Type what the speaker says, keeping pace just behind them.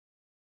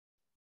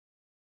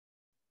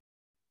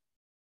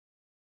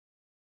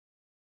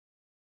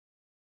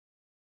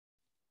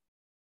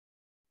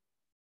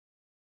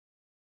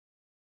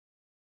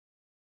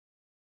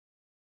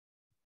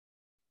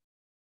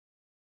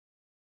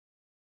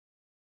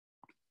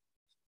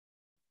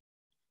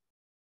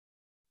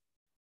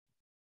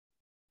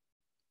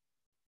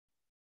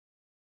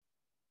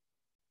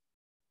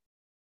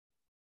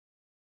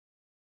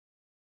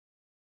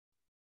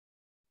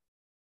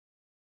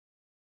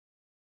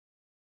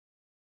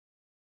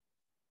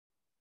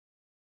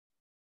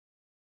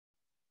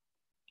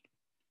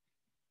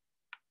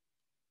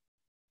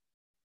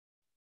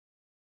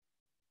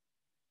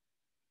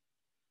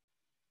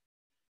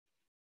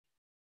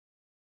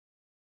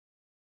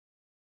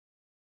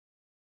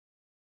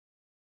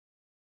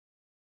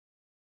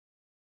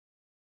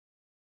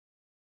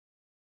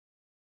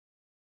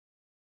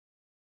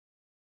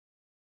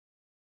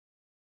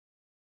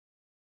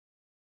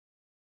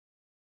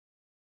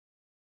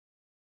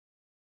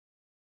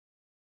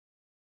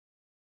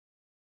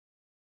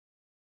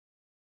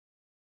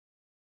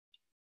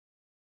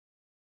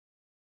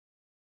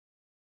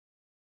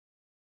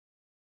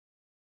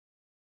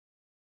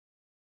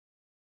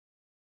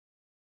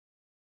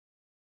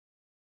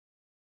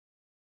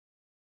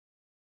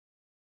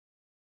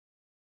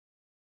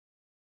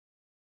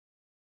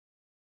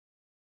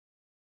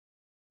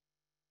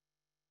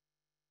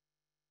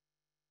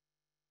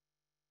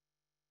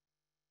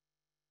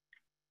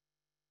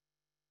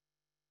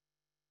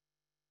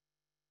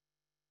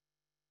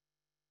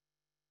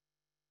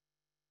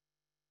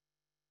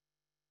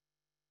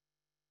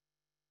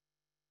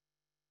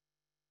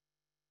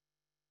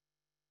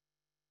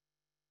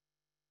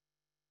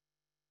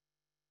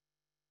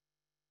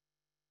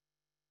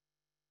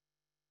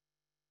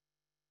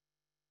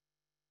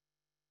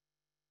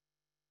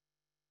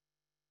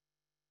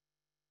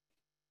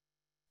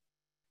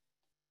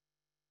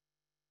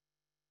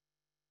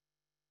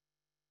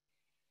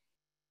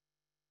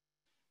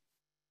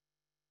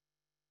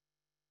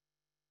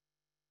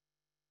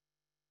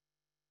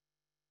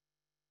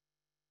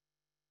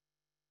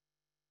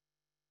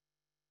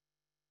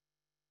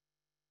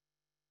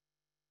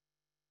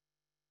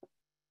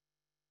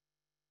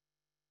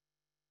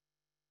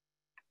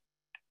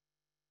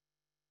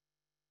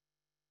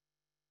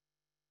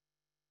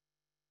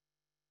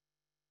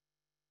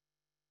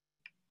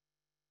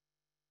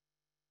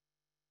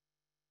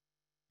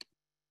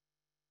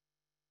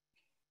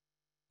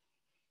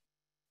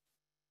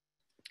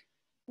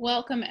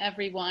Welcome,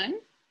 everyone.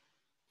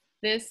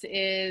 This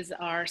is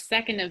our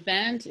second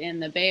event in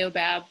the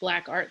Baobab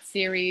Black Art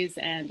Series,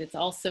 and it's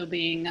also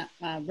being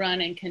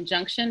run in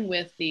conjunction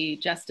with the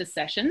Justice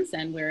Sessions,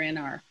 and we're in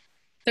our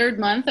third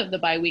month of the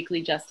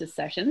biweekly Justice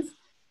Sessions.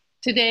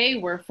 Today,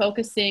 we're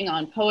focusing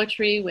on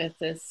poetry with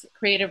this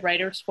Creative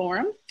Writers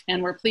Forum,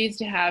 and we're pleased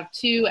to have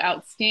two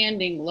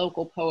outstanding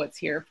local poets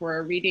here for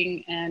a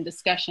reading and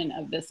discussion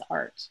of this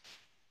art.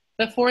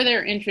 Before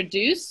they're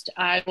introduced,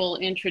 I will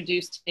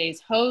introduce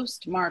today's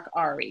host, Mark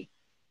Ari.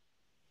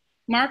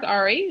 Mark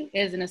Ari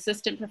is an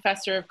assistant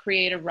professor of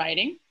creative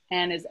writing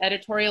and is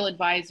editorial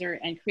advisor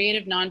and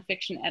creative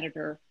nonfiction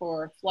editor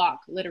for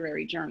Flock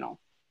Literary Journal.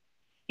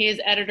 He is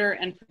editor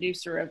and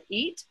producer of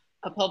Eat,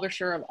 a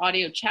publisher of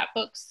audio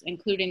chapbooks,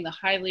 including the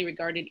highly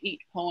regarded Eat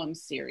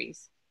Poems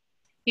series.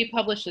 He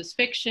publishes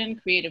fiction,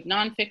 creative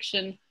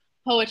nonfiction,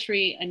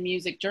 poetry, and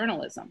music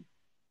journalism.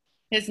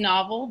 His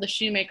novel, The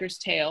Shoemaker's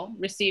Tale,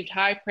 received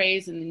high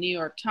praise in the New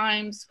York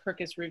Times,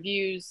 Kirkus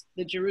Reviews,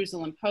 the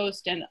Jerusalem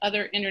Post, and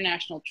other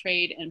international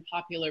trade and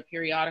popular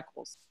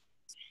periodicals.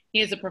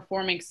 He is a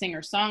performing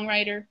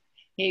singer-songwriter.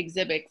 He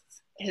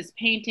exhibits his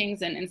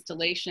paintings and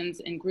installations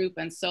in group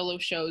and solo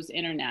shows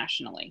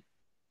internationally.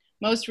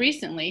 Most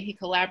recently, he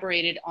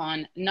collaborated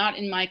on Not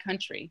in My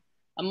Country,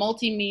 a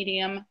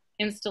multi-medium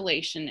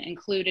installation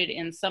included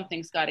in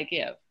Something's Gotta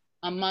Give,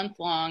 a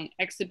month-long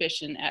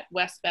exhibition at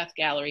West Beth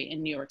Gallery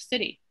in New York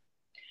City.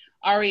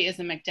 Ari is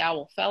a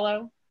MacDowell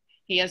Fellow.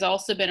 He has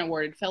also been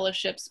awarded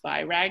fellowships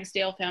by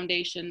Ragsdale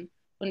Foundation,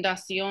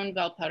 Fundación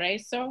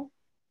Valparaiso,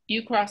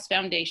 Ucross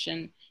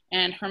Foundation,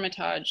 and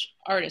Hermitage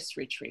Artists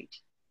Retreat.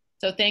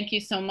 So thank you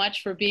so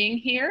much for being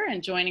here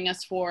and joining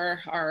us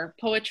for our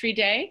Poetry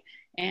Day.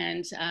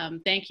 And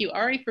thank you,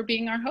 Ari, for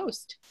being our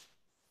host.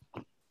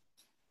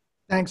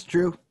 Thanks,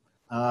 Drew.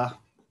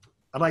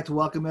 I'd like to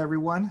welcome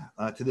everyone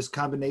to this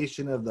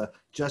combination of the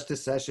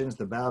Justice Sessions,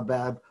 the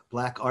Baobab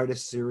Black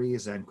Artist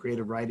Series, and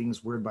Creative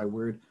Writings Word by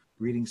Word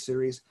Reading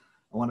Series.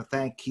 I want to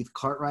thank Keith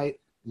Cartwright,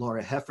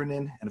 Laura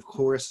Heffernan, and of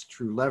course,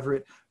 True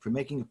Leverett for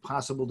making it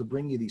possible to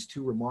bring you these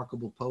two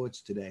remarkable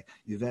poets today,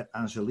 Yvette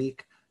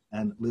Angelique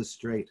and Lizz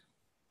Straight.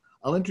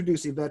 I'll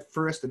introduce Yvette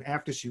first, and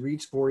after she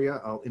reads for you,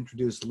 I'll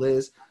introduce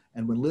Lizz.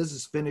 And when Lizz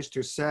has finished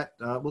her set,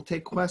 we'll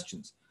take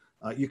questions.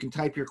 You can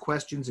type your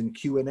questions in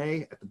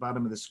Q&A at the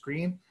bottom of the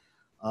screen.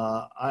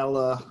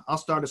 I'll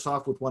start us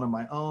off with one of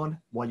my own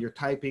while you're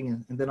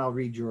typing, and then I'll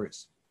read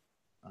yours.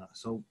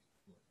 So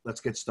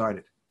let's get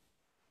started.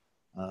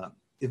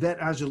 Yvette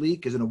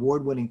Angelique is an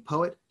award-winning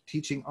poet,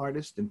 teaching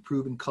artist, and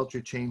proven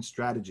culture change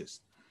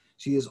strategist.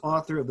 She is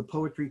author of the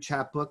poetry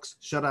chapbooks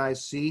Shut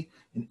Eyes See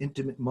and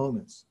Intimate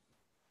Moments.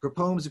 Her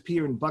poems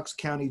appear in Bucks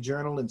County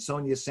Journal and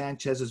Sonia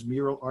Sanchez's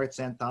mural arts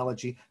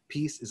anthology,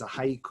 Peace is a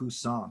Haiku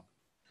Song.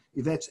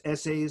 Yvette's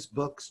essays,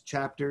 book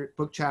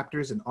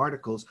chapters, and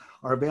articles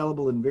are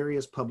available in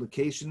various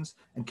publications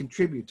and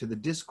contribute to the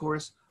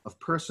discourse of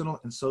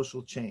personal and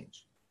social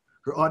change.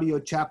 Her audio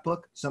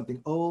chapbook,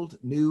 Something Old,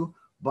 New,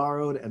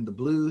 Borrowed, and the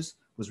Blues,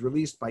 was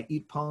released by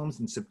Eat Poems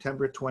in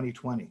September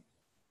 2020.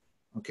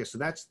 Okay, so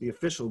that's the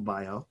official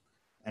bio,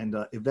 and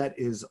Yvette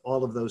is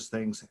all of those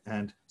things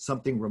and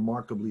something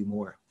remarkably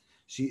more.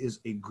 She is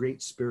a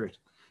great spirit.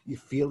 You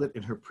feel it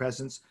in her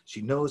presence.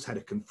 She knows how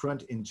to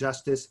confront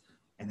injustice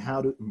and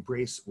how to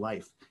embrace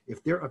life.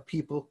 If there are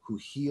people who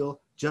heal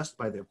just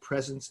by their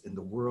presence in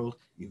the world,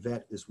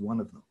 Yvette is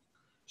one of them.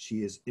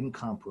 She is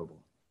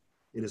incomparable.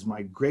 It is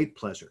my great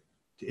pleasure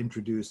to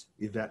introduce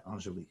Yvette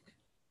Angelique.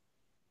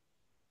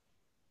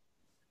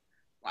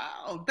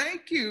 Wow,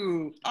 thank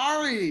you,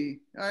 Ari.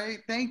 All right,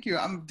 thank you.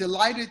 I'm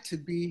delighted to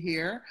be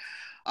here.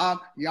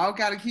 Y'all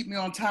got to keep me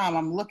on time.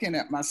 I'm looking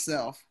at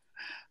myself.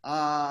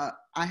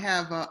 I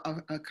have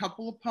a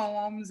couple of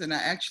poems, and I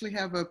actually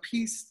have a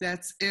piece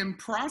that's in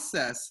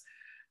process.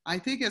 I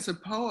think as a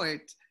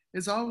poet,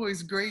 it's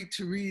always great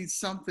to read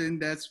something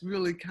that's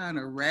really kind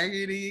of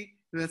raggedy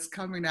that's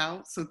coming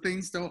out, so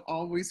things don't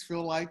always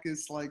feel like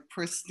it's like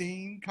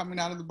pristine coming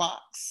out of the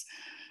box,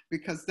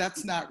 because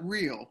that's not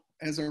real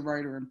as a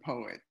writer and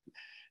poet.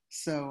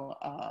 So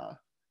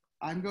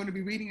I'm going to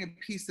be reading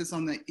a piece that's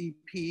on the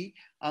EP,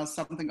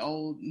 Something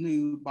Old,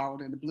 New, Borrowed,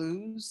 and the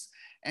Blues,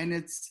 and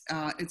it's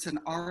an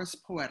Ars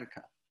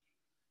Poetica.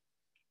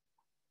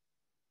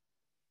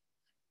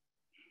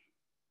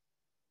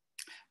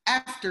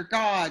 After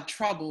God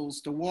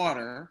troubles the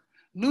water,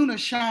 Luna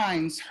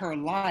shines her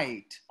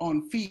light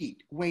on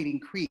feet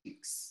wading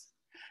creeks.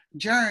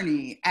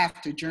 Journey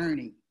after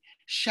journey,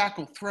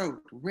 shackle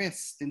throat,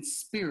 wrist, and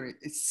spirit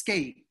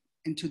escape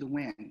into the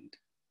wind.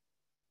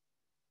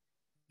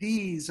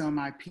 These are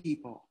my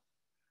people,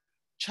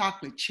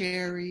 chocolate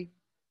cherry,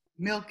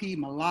 milky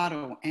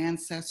mulatto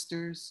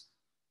ancestors.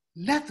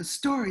 Let the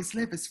stories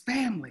live as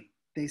family,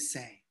 they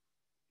say.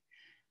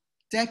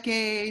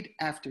 Decade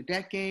after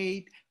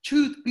decade,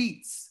 truth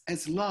beats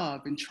as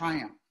love and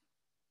triumph.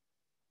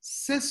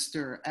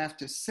 Sister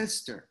after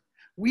sister,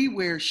 we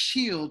wear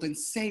shield and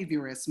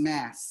savior as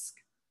mask.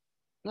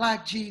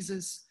 Black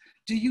Jesus,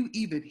 do you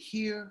even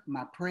hear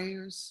my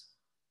prayers?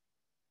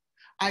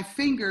 I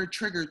finger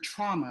triggered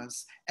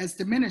traumas as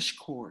diminished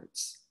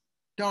chords,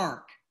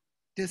 dark,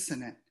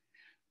 dissonant.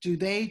 Do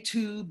they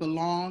too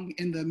belong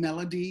in the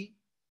melody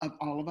of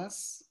all of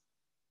us?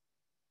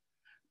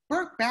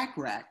 Burt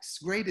Bacharach's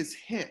greatest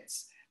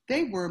hits,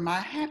 they were my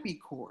happy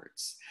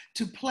chords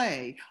to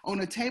play on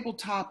a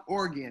tabletop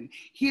organ,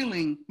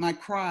 healing my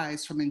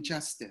cries from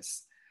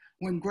injustice.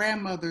 When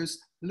grandmother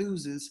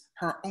loses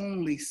her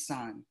only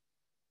son,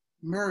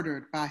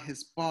 murdered by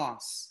his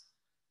boss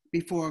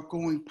before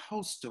going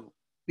postal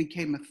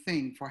became a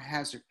thing for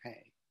hazard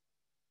pay.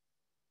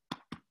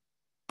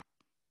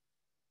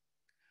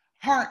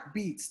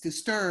 Heartbeats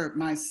disturb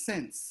my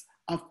sense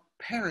of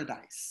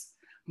paradise.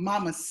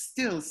 Mama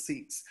still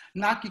seeks,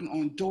 knocking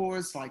on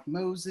doors like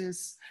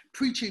Moses,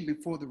 preaching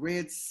before the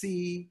Red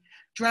Sea,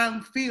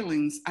 drown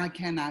feelings I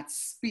cannot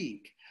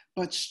speak,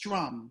 but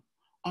strum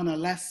on a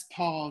Les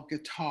Paul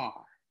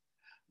guitar,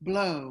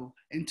 blow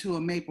into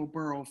a maple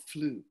burl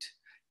flute,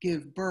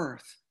 give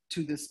birth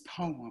to this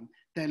poem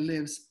that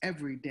lives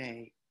every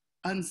day,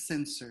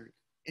 uncensored,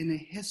 in a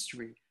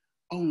history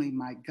only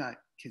my gut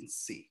can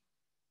see.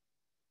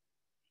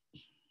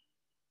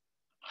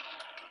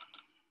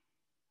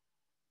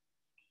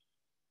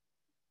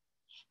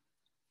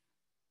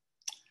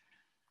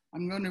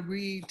 I'm going to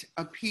read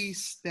a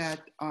piece that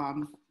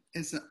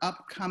is an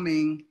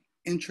upcoming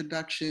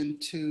introduction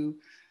to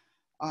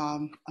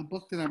a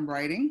book that I'm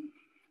writing.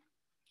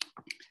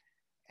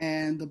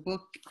 And the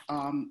book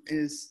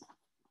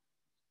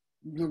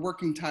the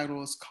working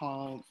title is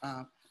called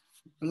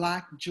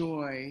Black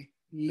Joy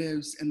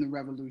Lives in the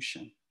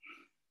Revolution.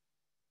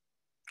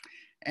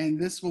 And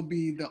this will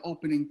be the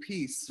opening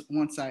piece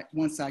once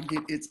I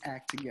get its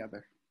act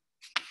together.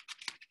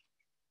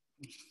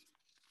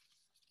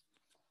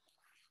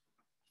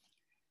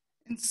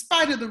 In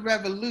spite of the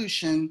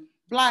revolution,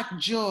 Black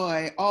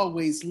joy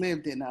always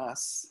lived in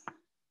us.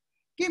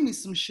 Give me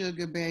some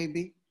sugar,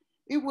 baby.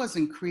 It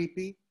wasn't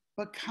creepy,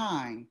 but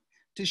kind,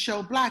 to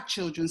show Black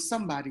children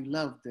somebody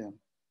loved them.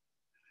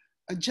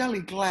 A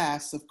jelly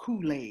glass of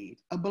Kool-Aid,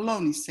 a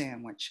bologna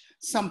sandwich,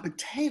 some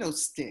potato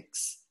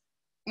sticks,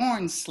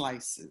 orange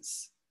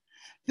slices.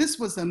 This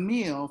was a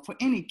meal for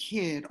any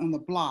kid on the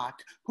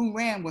block who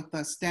ran with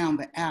us down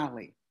the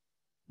alley.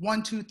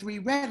 1, 2, 3,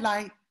 red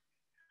light,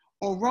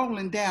 or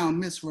rolling down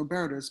Miss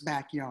Roberta's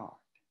backyard.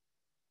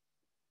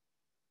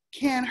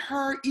 Can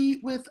her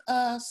eat with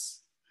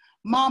us?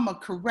 Mama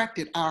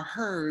corrected our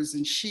hers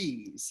and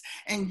she's.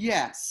 And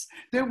yes,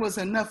 there was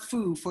enough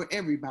food for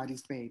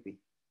everybody's baby.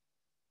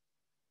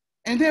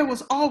 And there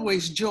was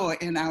always joy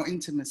in our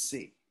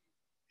intimacy.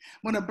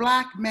 When a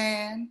Black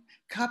man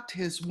cupped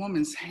his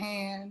woman's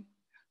hand,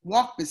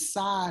 walked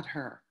beside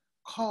her,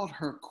 called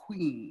her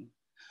queen,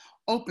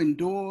 opened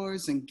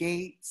doors and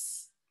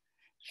gates,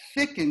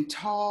 thick and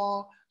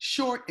tall,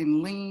 short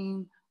and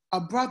lean, a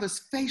brother's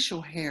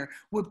facial hair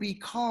would be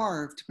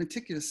carved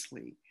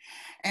meticulously,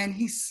 and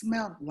he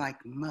smelled like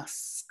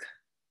musk.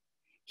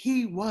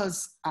 He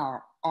was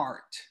our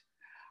art,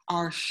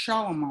 our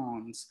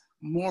Solomon's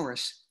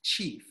Moorish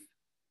chief,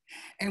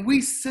 and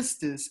we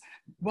sisters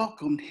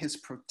welcomed his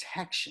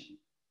protection.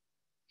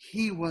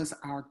 He was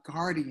our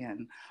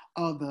guardian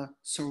of the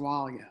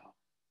Seraglio.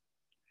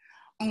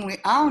 Only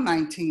our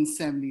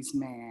 1970s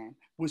man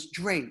was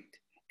draped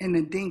in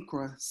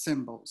Adinkra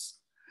symbols,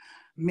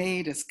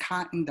 made as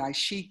cotton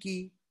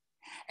dashiki,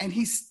 and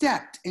he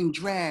stepped and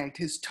dragged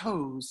his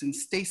toes in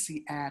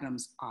Stacey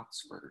Adams'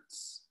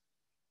 Oxfords.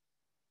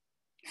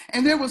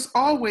 And there was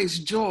always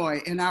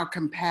joy in our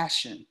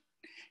compassion.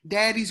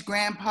 Daddies,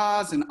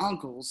 grandpas, and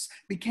uncles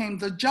became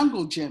the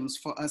jungle gyms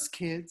for us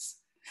kids.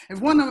 If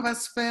one of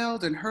us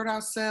failed and hurt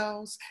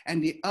ourselves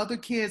and the other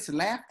kids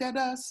laughed at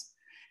us,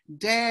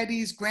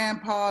 daddies,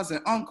 grandpas,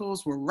 and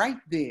uncles were right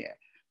there,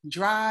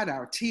 dried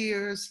our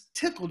tears,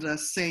 tickled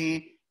us,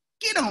 saying,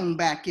 "Get on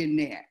back in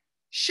there,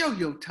 show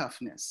your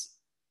toughness."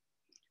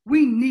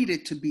 We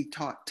needed to be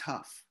taught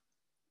tough.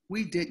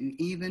 We didn't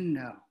even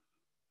know.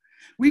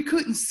 We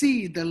couldn't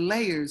see the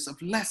layers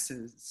of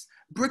lessons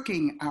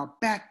bricking our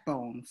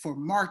backbone for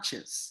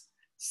marches,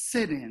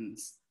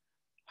 sit-ins,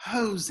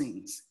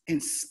 hosings,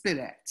 and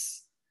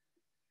spit-ats.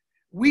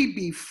 We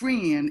be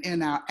freeing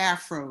in our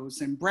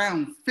afros and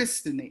brown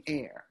fists in the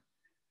air,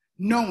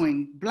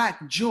 knowing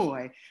Black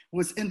joy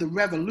was in the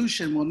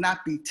revolution will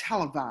not be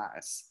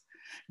televised.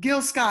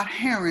 Gil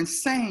Scott-Heron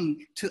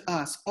sang to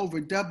us over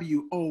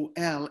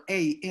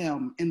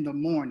WOLAM in the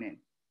morning.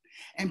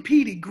 And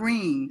Petey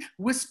Green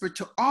whispered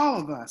to all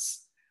of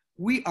us,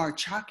 "We are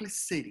Chocolate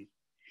City."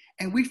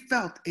 And we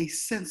felt a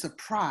sense of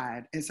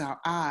pride as our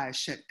eyes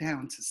shut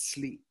down to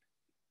sleep.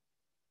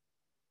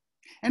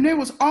 And there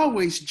was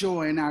always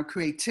joy in our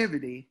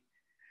creativity.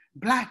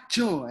 Black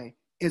joy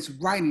is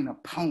writing a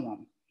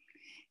poem,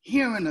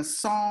 hearing a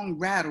song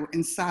rattle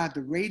inside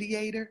the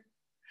radiator,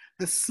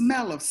 the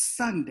smell of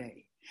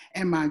Sunday,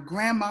 and my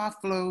grandma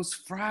Flo's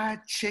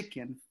fried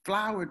chicken,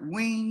 floured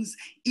wings,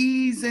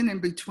 easing in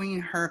between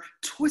her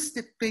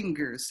twisted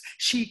fingers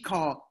she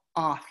called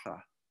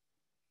Arthur.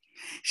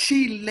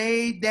 She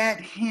laid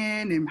that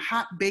hen in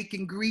hot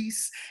bacon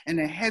grease in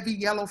a heavy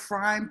yellow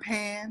frying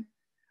pan,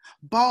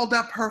 Balled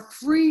up her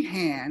free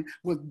hand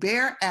with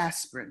bare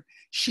aspirin,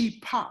 she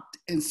popped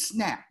and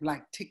snapped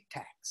like Tic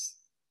Tacs.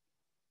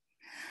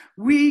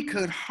 We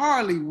could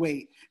hardly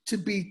wait to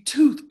be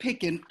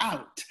toothpicking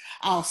out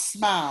our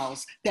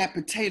smiles, that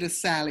potato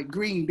salad,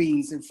 green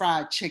beans, and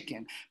fried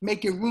chicken,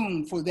 making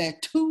room for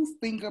that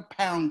 2-finger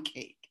pound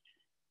cake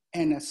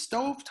and a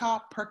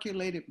stovetop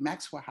percolated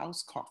Maxwell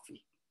House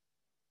coffee.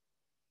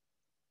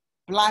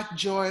 Black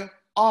joy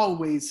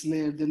always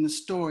lived in the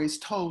stories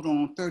told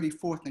on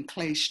 34th and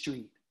Clay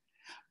Street,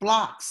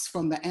 blocks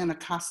from the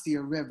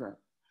Anacostia River,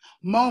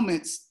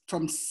 moments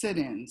from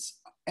sit-ins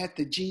at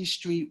the G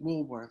Street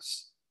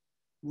Woolworths,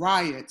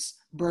 riots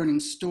burning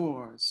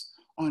stores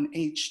on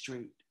H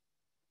Street,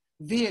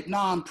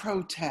 Vietnam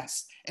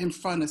protests in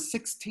front of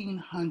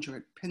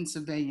 1600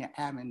 Pennsylvania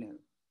Avenue.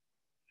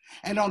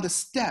 And on the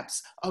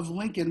steps of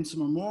Lincoln's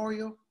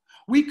Memorial,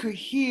 we could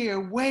hear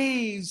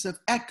waves of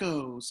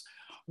echoes,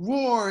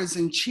 roars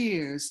and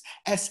cheers,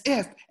 as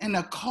if in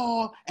a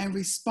call and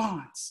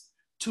response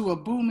to a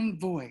booming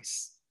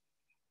voice.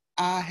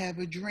 I have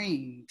a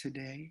dream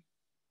today.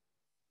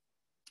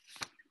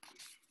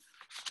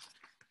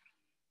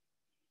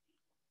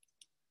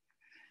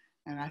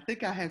 And I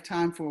think I have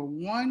time for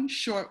one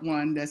short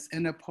one that's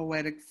in a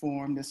poetic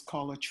form that's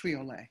called a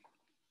triolet.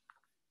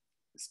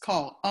 It's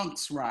called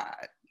Unc's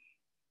Ride.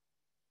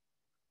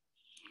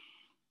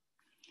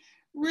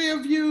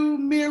 Rear view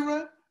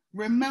mirror,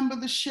 remember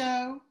the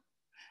show?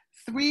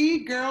 3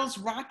 girls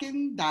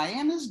rocking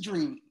Diana's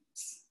dreams.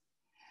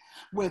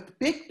 With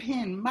big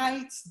pen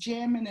mics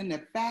jamming in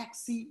the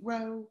backseat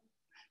row.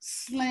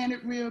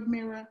 Slanted rear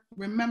mirror,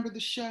 remember the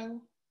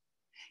show?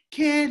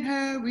 Can't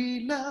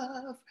hurry,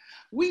 love,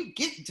 we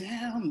get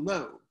down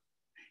low.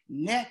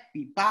 Neck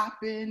be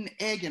bopping,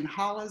 egg and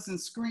hollers and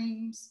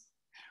screams.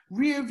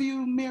 Rear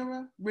view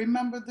mirror,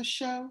 remember the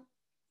show?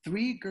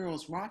 3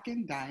 girls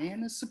rocking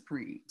Diana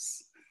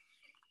Supremes.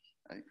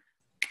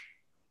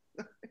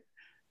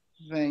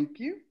 Thank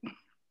you.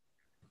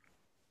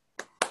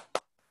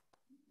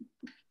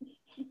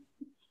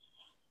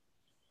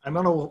 I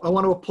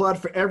want to applaud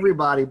for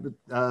everybody, but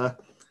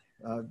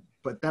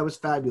that was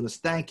fabulous.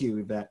 Thank you,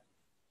 Yvette.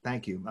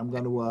 Thank you. I'm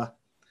going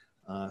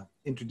to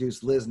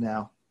introduce Liz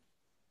now.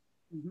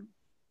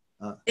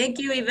 Thank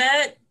you,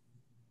 Yvette.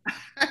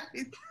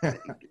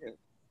 Thank you.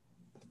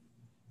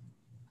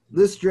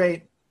 Liz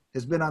Straight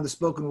has been on the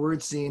spoken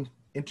word scene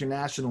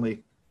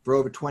internationally for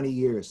over 20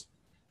 years.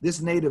 This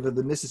native of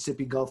the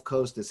Mississippi Gulf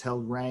Coast has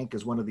held rank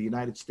as one of the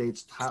United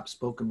States' top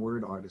spoken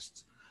word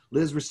artists.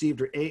 Liz received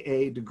her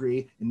AA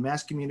degree in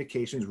mass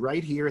communications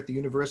right here at the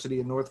University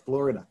of North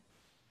Florida.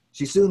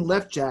 She soon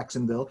left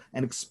Jacksonville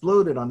and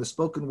exploded on the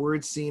spoken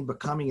word scene,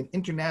 becoming an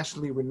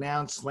internationally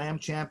renowned slam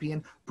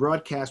champion,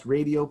 broadcast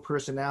radio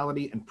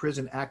personality, and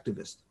prison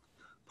activist.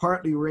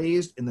 Partly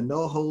raised in the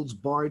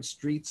no-holds-barred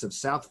streets of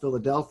South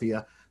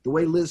Philadelphia, the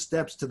way Liz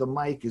steps to the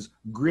mic is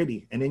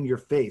gritty and in your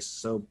face,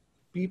 so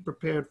be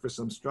prepared for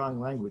some strong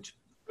language.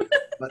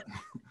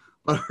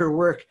 but her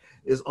work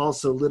is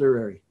also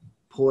literary,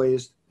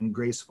 poised, and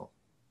graceful.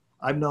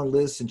 I've known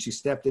Liz since she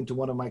stepped into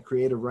one of my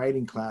creative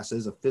writing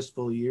classes a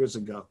fistful of years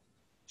ago.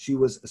 She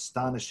was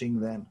astonishing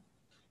then.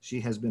 She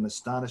has been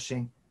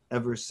astonishing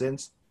ever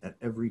since at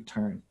every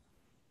turn.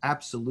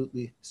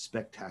 Absolutely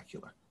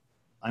spectacular.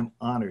 I'm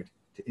honored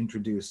to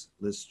introduce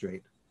Liz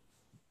Straight.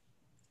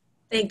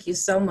 Thank you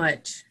so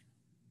much.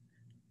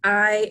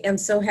 I am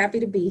so happy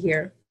to be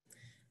here.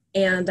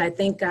 And I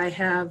think I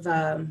have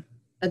a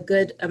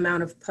good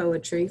amount of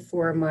poetry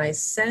for my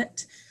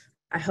set.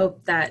 I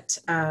hope that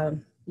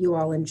you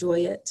all enjoy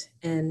it.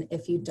 And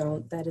if you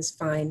don't, that is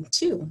fine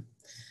too.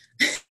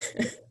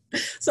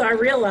 So I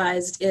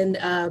realized in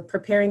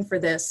preparing for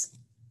this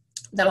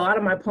that a lot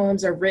of my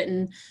poems are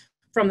written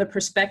from the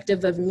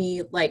perspective of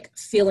me like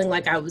feeling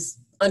like I was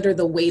under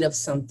the weight of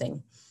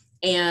something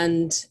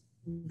and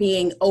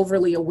being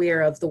overly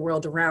aware of the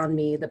world around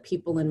me, the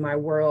people in my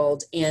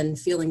world, and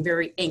feeling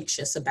very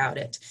anxious about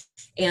it.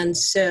 And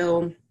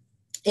so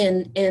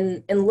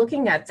in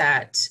looking at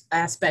that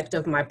aspect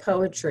of my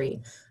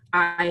poetry,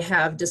 I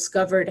have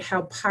discovered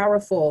how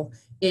powerful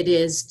it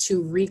is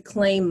to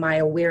reclaim my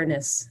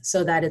awareness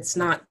so that it's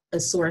not a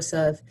source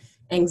of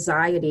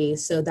anxiety,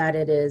 so that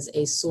it is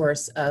a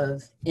source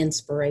of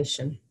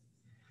inspiration.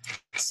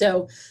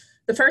 So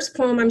the first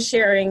poem I'm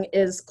sharing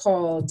is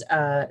called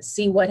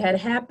See What Had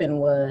Happened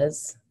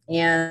Was,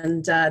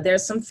 and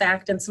there's some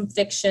fact and some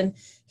fiction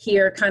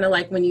here, kind of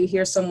like when you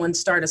hear someone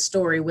start a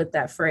story with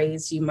that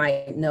phrase, you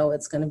might know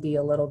it's going to be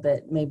a little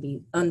bit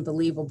maybe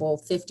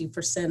unbelievable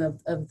 50%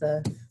 of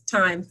the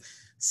time.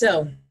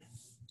 So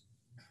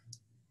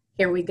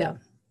here we go.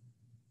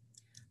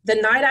 The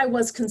night I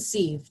was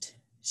conceived,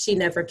 she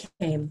never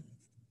came.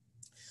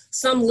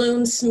 Some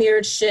loon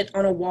smeared shit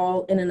on a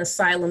wall in an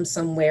asylum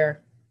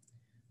somewhere.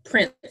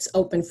 Prints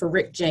open for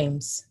Rick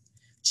James.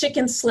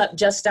 Chicken slept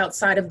just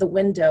outside of the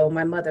window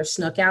my mother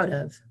snuck out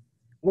of,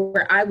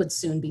 where I would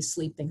soon be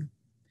sleeping.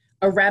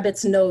 A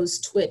rabbit's nose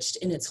twitched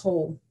in its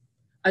hole.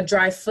 A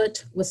dry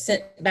foot was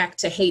sent back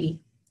to Haiti.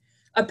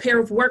 A pair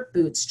of work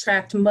boots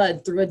tracked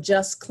mud through a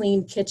just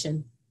clean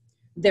kitchen.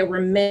 There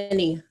were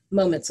many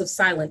moments of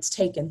silence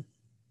taken.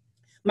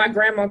 My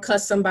grandma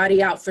cussed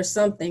somebody out for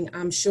something,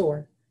 I'm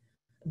sure.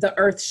 The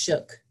earth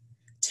shook.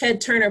 Ted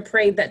Turner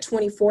prayed that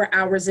 24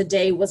 hours a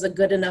day was a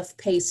good enough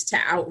pace to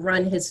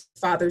outrun his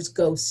father's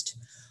ghost.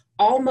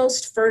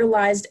 Almost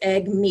fertilized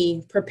egg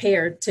me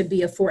prepared to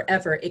be a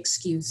forever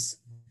excuse.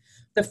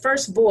 The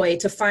first boy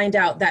to find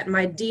out that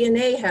my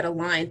DNA had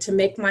aligned to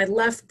make my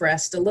left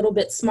breast a little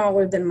bit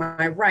smaller than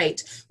my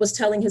right was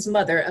telling his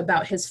mother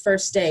about his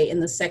first day in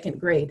the 2nd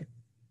grade.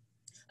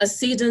 A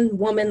seasoned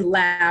woman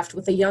laughed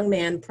with a young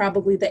man,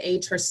 probably the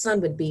age her son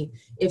would be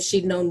if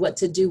she'd known what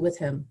to do with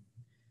him.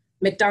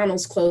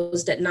 McDonald's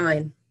closed at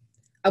 9.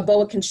 A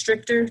boa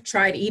constrictor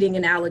tried eating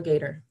an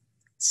alligator.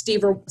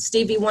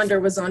 Stevie Wonder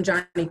was on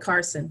Johnny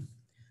Carson.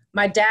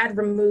 My dad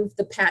removed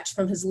the patch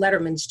from his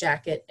Letterman's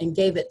jacket and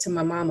gave it to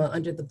my mama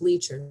under the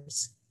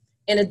bleachers.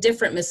 In a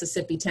different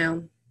Mississippi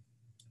town,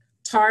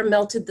 tar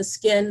melted the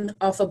skin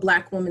off a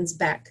Black woman's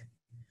back.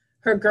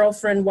 Her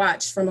girlfriend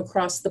watched from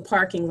across the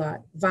parking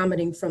lot,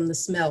 vomiting from the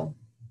smell.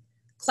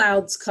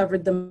 Clouds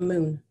covered the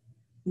moon.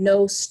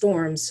 No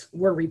storms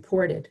were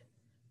reported.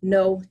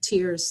 No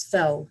tears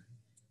fell.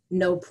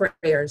 No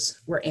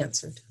prayers were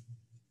answered.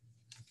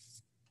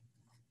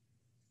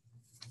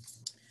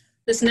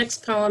 This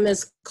next poem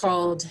is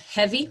called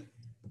Heavy.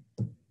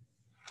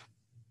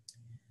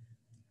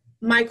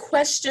 My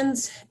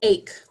questions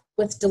ache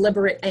with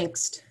deliberate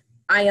angst.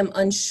 I am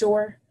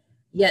unsure,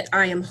 yet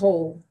I am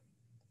whole.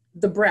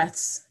 The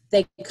breaths,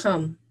 they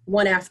come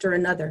one after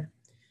another,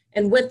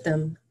 and with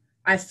them,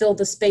 I fill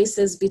the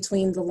spaces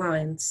between the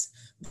lines.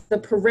 The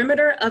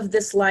perimeter of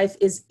this life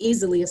is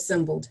easily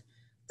assembled.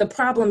 The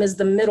problem is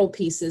the middle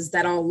pieces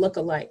that all look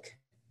alike.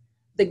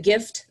 The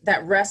gift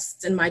that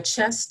rests in my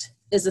chest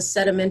is a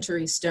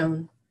sedimentary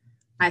stone.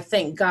 I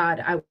thank God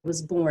I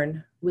was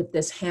born with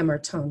this hammer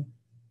tongue.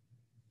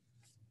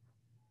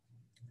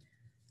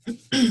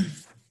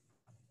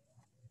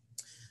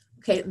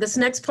 Okay, this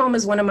next poem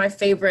is one of my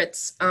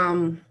favorites.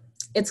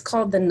 It's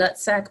called the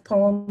Nutsack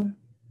poem.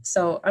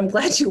 So I'm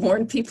glad you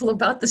warned people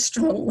about the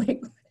strong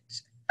language.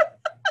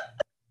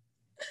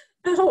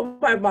 I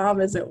hope my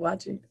mom isn't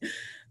watching.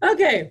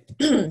 Okay,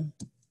 the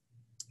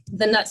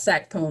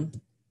Nutsack poem.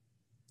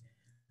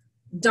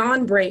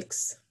 Dawn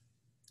breaks.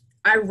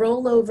 I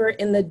roll over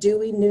in the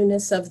dewy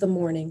newness of the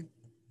morning.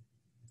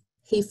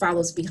 He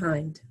follows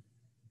behind.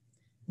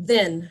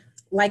 Then,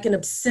 like an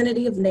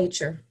obscenity of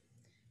nature,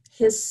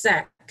 his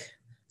sack,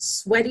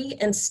 sweaty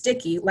and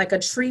sticky like a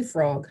tree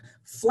frog,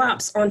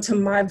 flops onto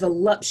my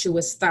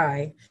voluptuous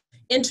thigh,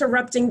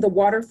 interrupting the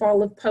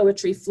waterfall of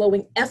poetry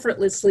flowing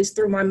effortlessly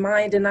through my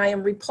mind, and I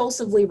am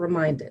repulsively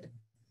reminded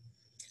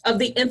of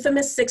the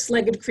infamous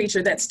six-legged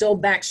creature that still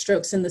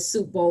backstrokes in the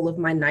soup bowl of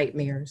my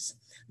nightmares.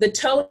 The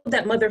toad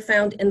that mother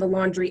found in the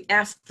laundry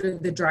after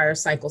the dryer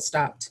cycle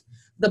stopped.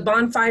 The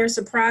bonfire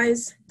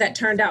surprise that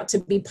turned out to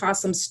be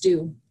possum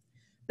stew.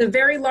 The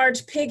very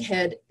large pig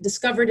head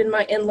discovered in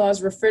my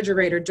in-laws'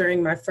 refrigerator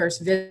during my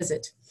first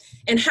visit.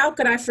 And how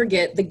could I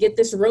forget the Get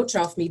This Roach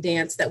Off Me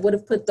dance that would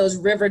have put those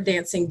river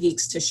dancing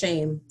geeks to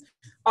shame.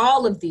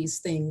 All of these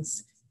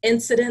things,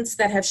 incidents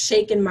that have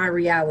shaken my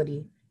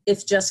reality,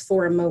 if just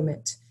for a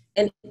moment.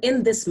 And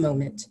in this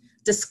moment,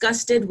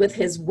 disgusted with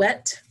his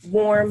wet,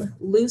 warm,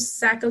 loose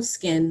sack of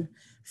skin,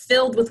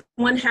 filled with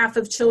one half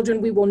of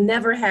children we will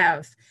never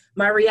have,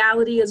 my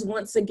reality is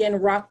once again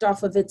rocked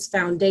off of its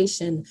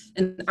foundation,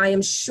 and I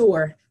am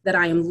sure that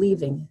I am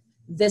leaving,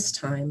 this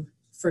time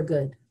for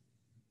good.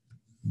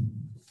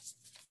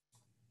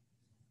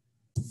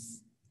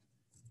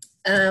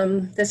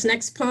 This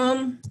next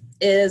poem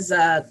is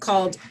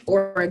called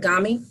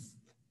Origami,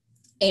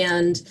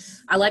 and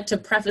I like to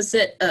preface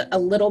it a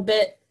little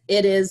bit.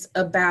 It is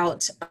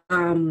about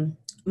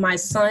my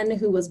son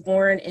who was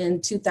born in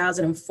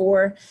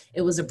 2004.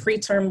 It was a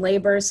preterm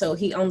labor, so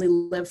he only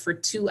lived for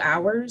 2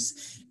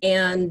 hours.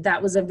 And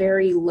that was a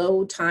very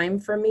low time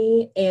for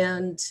me.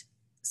 And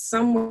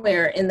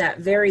somewhere in that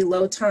very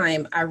low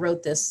time, I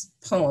wrote this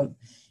poem.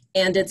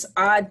 And it's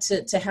odd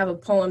to have a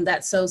poem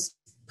that's so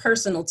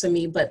personal to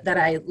me, but that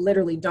I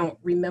literally don't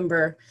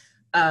remember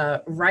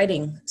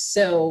writing.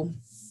 So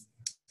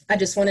I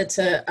just wanted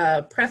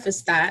to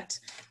preface that,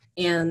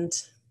 and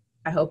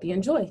I hope you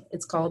enjoy.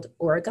 It's called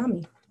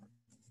Origami.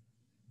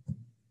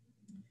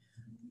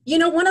 You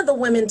know, one of the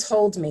women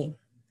told me,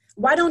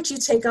 why don't you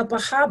take up a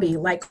hobby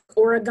like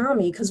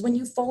origami? Because when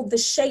you fold the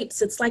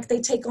shapes, it's like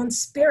they take on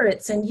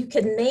spirits and you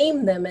can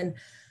name them. And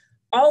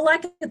all I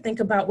could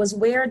think about was,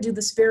 where do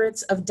the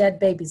spirits of dead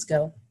babies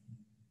go?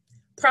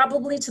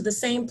 Probably to the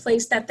same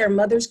place that their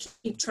mothers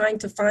keep trying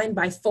to find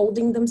by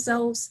folding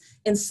themselves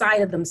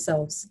inside of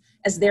themselves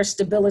as their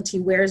stability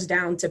wears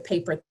down to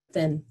paper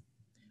thin.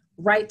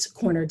 Right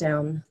corner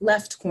down,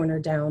 left corner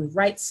down,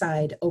 right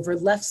side over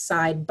left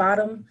side,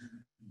 bottom,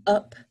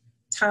 up,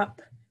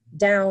 top,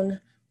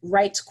 down,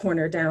 right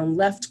corner down,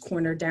 left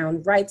corner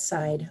down, right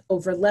side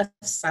over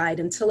left side,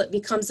 until it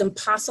becomes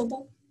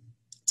impossible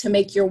to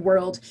make your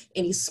world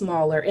any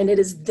smaller. And it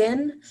is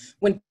then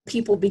when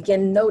people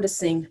begin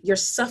noticing your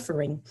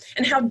suffering.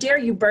 And how dare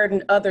you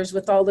burden others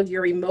with all of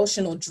your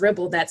emotional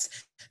dribble that's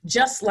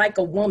just like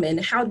a woman?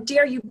 How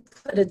dare you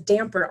put a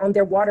damper on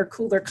their water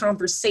cooler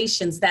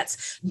conversations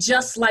that's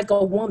just like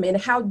a woman?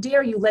 How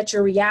dare you let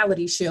your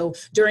reality show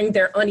during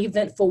their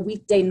uneventful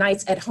weekday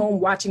nights at home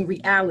watching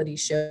reality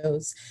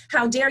shows?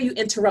 How dare you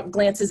interrupt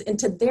glances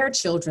into their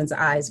children's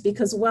eyes?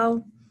 Because,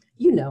 well,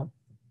 you know,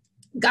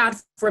 God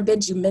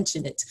forbid you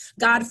mention it.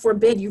 God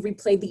forbid you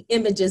replay the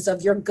images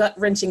of your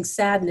gut-wrenching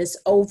sadness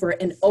over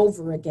and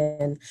over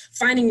again,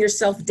 finding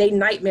yourself day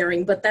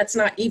nightmaring, but that's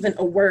not even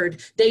a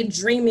word.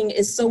 Daydreaming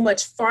is so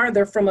much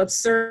farther from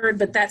absurd,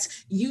 but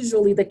that's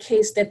usually the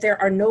case, that there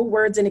are no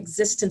words in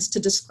existence to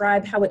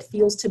describe how it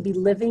feels to be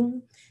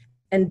living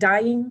and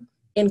dying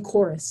in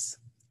chorus,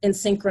 in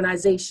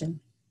synchronization.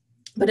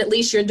 But at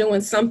least you're doing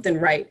something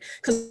right.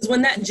 Because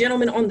when that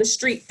gentleman on the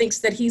street thinks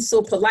that he's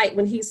so polite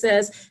when he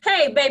says,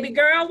 "Hey, baby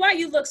girl, why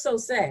you look so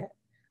sad?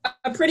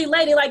 A pretty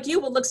lady like you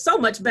would look so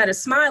much better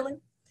smiling."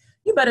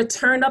 You better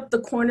turn up the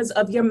corners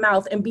of your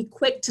mouth and be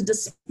quick to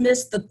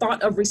dismiss the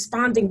thought of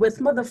responding with,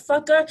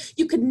 "Motherfucker,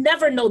 you could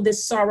never know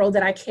this sorrow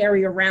that I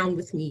carry around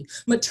with me.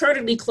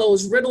 Maternity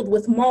clothes riddled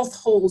with moth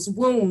holes,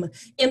 womb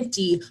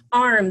empty,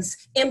 arms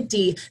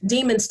empty,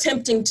 demons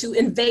tempting to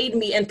invade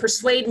me and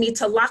persuade me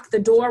to lock the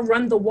door,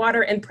 run the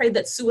water, and pray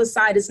that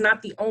suicide is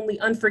not the only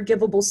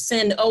unforgivable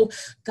sin. Oh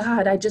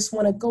God, I just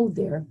want to go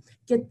there.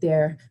 Get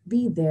there,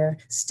 be there,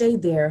 stay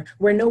there,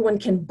 where no one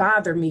can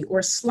bother me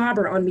or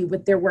slobber on me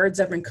with their words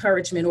of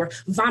encouragement or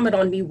vomit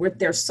on me with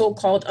their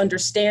so-called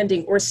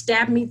understanding or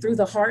stab me through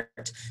the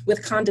heart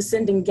with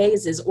condescending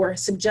gazes or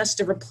suggest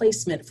a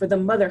replacement for the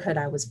motherhood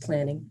I was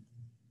planning."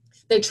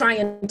 They try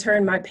and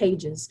turn my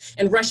pages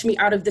and rush me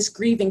out of this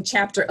grieving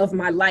chapter of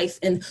my life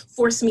and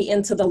force me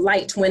into the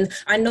light when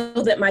I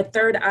know that my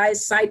third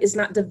eye's sight is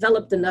not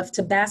developed enough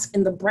to bask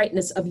in the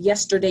brightness of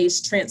yesterday's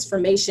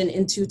transformation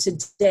into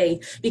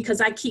today,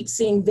 because I keep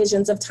seeing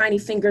visions of tiny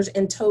fingers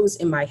and toes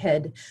in my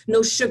head.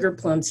 No sugar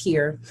plums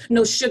here,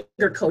 no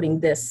sugar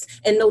coating this.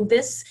 And no,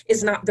 this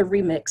is not the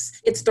remix.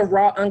 It's the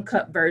raw,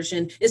 uncut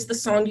version. It's the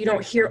song you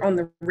don't hear on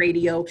the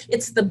radio.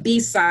 It's the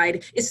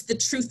B-side. It's the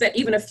truth that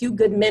even a few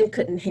good men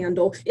couldn't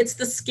handle. It's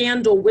the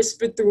scandal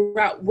whispered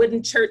throughout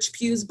wooden church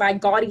pews by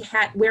gaudy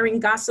hat-wearing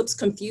gossips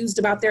confused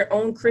about their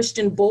own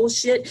Christian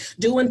bullshit.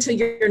 Do unto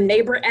your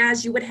neighbor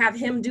as you would have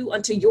him do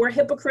unto your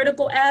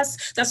hypocritical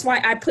ass. That's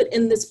why I put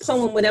in this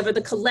poem whenever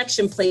the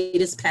collection plate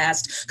is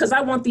passed, because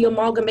I want the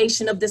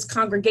amalgamation of this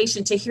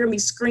congregation to hear me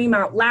scream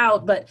out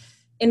loud. But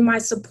in my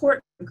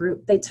support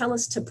group, they tell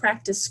us to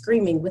practice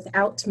screaming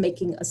without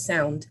making a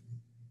sound.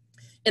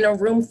 In a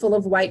room full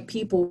of white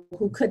people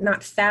who could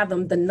not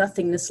fathom the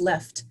nothingness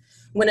left,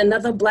 when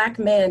another Black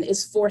man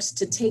is forced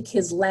to take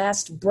his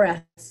last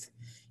breath,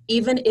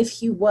 even if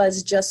he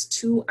was just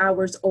 2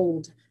 hours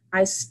old,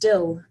 I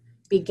still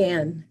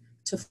began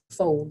to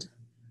fold.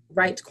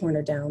 Right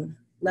corner down,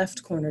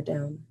 left corner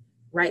down,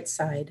 right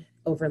side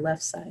over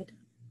left side.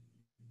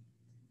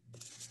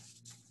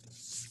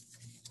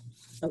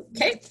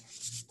 Okay.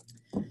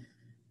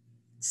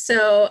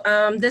 So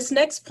this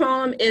next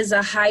poem is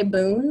a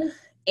haiboon.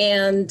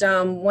 And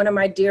one of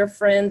my dear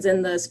friends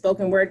in the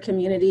spoken word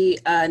community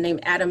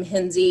named Adam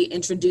Henze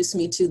introduced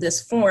me to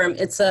this form.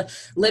 It's a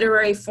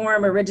literary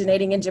form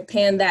originating in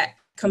Japan that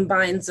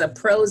combines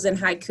prose and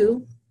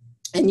haiku.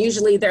 And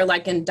usually they're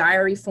like in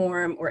diary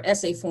form or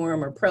essay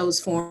form or prose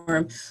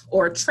form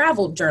or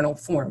travel journal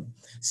form.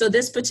 So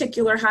this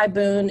particular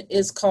haiboon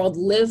is called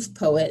Live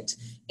Poet.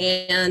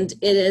 And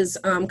it is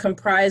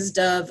comprised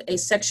of a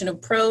section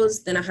of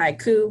prose, then a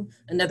haiku,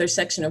 another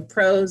section of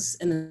prose,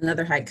 and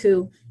another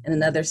haiku, and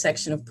another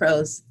section of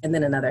prose, and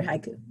then another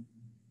haiku.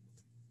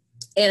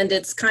 And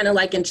it's kind of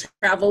like in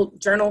travel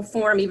journal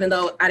form, even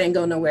though I didn't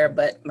go nowhere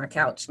but my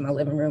couch, my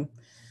living room.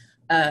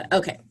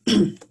 Okay.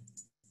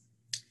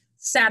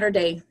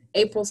 Saturday,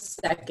 April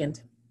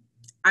 2nd,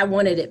 I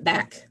wanted it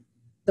back,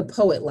 the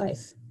poet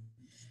life.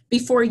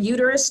 Before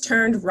uterus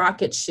turned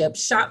rocket ship,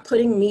 shot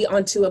putting me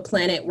onto a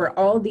planet where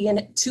all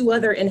the 2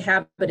 other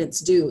inhabitants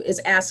do is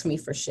ask me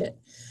for shit.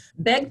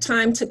 Beg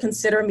time to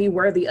consider me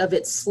worthy of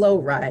its slow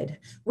ride.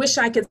 Wish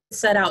I could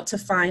set out to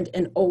find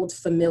an old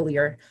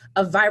familiar,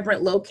 a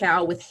vibrant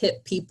locale with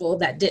hip people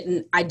that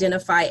didn't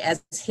identify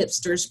as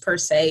hipsters per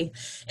se,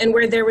 and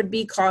where there would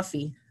be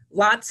coffee,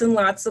 lots and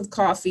lots of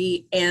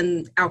coffee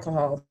and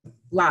alcohol,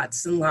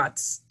 lots and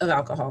lots of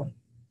alcohol.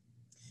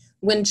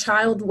 When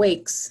child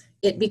wakes,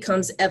 it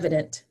becomes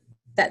evident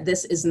that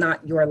this is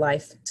not your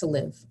life to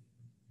live.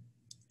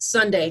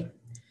 Sunday,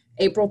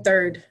 April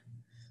 3rd,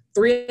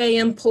 3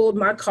 a.m. pulled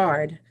my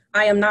card.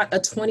 I am not a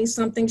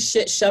 20-something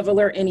shit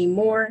shoveler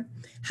anymore.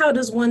 How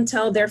does one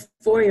tell their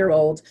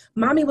 4-year-old,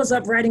 mommy was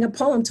up writing a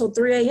poem till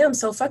 3 a.m.,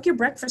 so fuck your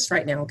breakfast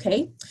right now,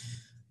 okay?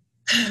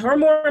 Or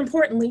more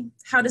importantly,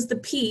 how does the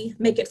pee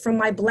make it from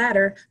my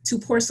bladder to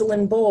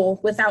porcelain bowl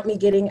without me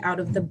getting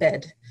out of the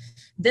bed?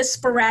 This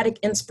sporadic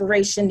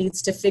inspiration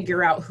needs to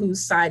figure out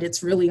whose side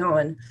it's really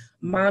on.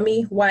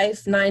 Mommy,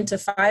 wife, 9 to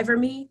 5 or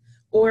me,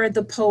 or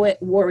the poet,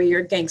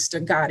 warrior, gangster,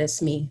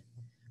 goddess me.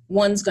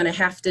 One's gonna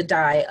have to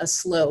die a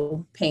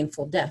slow,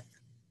 painful death.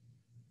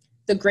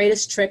 The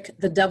greatest trick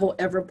the devil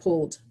ever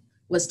pulled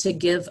was to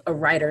give a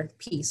writer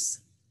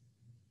peace.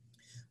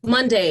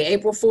 Monday,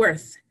 April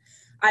 4th.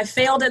 I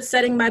failed at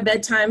setting my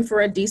bedtime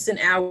for a decent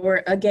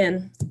hour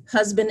again.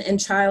 Husband and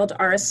child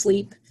are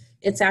asleep.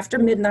 It's after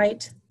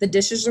midnight, the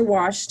dishes are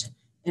washed,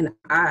 and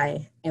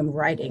I am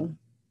writing.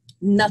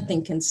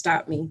 Nothing can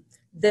stop me.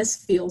 This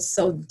feels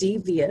so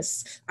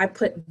devious. I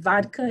put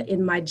vodka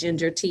in my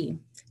ginger tea.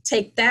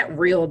 Take that,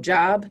 real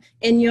job.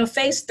 In your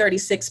face,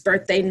 36th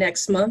birthday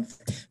next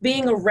month.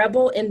 Being a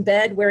rebel in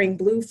bed wearing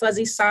blue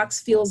fuzzy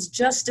socks feels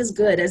just as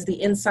good as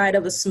the inside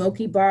of a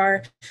smoky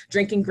bar,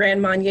 drinking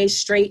Grand Marnier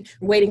straight,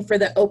 waiting for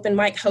the open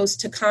mic host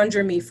to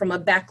conjure me from a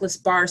backless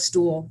bar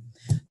stool.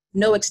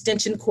 No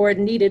extension cord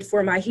needed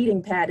for my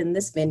heating pad in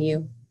this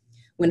venue.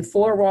 When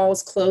four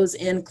walls close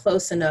in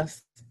close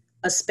enough,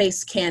 a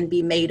space can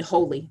be made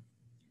holy.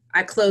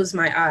 I close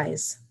my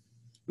eyes.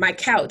 My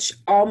couch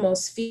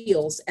almost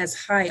feels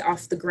as high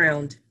off the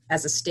ground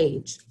as a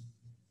stage.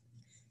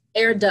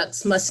 Air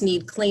ducts must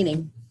need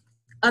cleaning.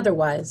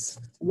 Otherwise,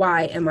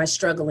 why am I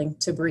struggling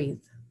to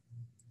breathe?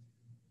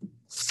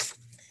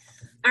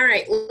 All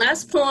right,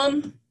 last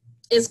poem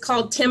is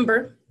called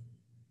Timber.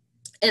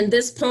 And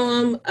this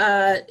poem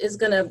is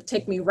gonna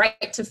take me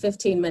right to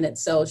 15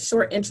 minutes. So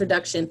short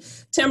introduction.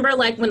 Timber,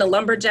 like when a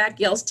lumberjack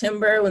yells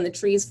timber when the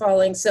tree's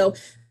falling. So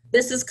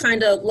this is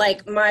kind of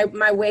like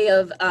my way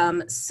of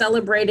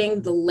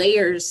celebrating the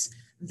layers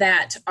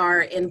that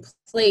are in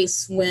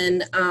place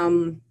when,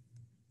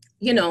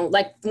 you know,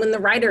 like when the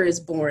writer is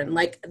born.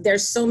 Like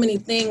there's so many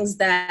things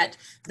that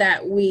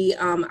we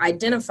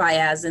identify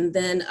as, and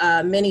then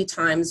many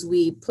times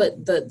we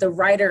put the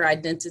writer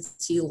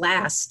identity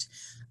last.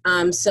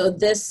 So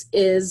this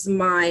is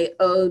my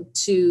ode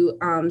to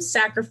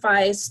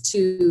sacrifice,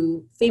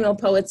 to female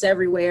poets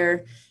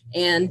everywhere,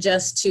 and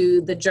just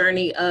to the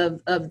journey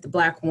of the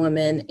Black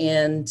woman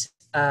and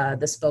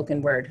the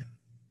spoken word.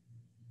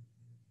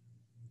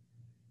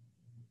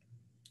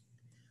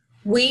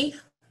 We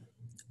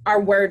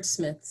are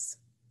wordsmiths,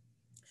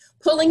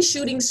 pulling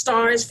shooting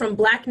stars from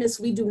blackness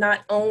we do not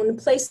own,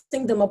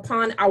 placing them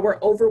upon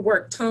our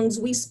overworked tongues.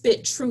 We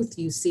spit truth,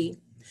 you see.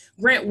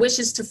 Grant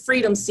wishes to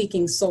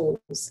freedom-seeking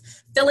souls,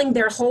 filling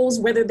their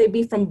holes, whether they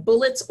be from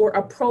bullets or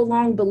a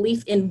prolonged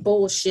belief in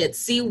bullshit.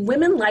 See,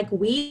 women like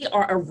we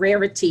are a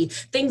rarity.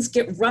 Things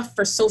get rough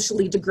for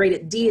socially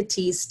degraded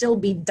deities, still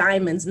be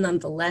diamonds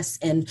nonetheless.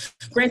 And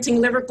granting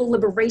lyrical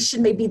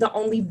liberation may be the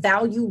only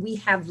value we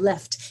have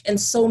left. And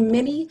so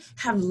many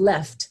have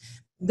left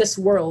this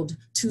world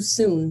too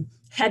soon,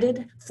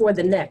 headed for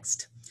the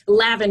next.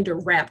 Lavender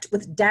wrapped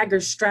with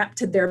daggers strapped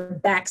to their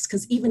backs,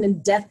 because even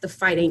in death, the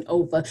fight ain't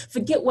over.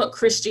 Forget what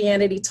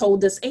Christianity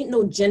told us. Ain't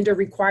no gender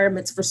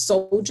requirements for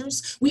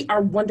soldiers. We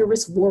are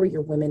wondrous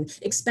warrior women,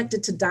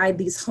 expected to die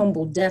these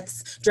humble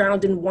deaths,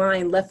 drowned in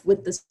wine, left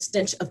with the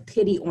stench of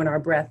pity on our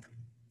breath.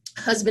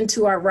 Husband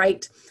to our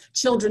right,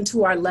 children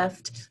to our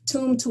left,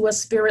 tomb to a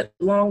spirit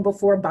long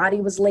before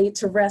body was laid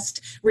to rest.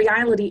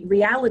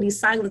 Reality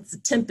silenced the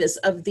tempest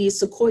of these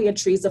sequoia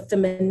trees of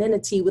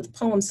femininity, with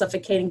poems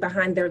suffocating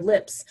behind their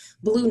lips.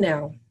 Blue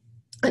now,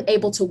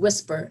 unable to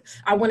whisper.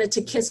 I wanted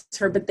to kiss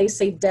her, but they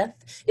say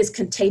death is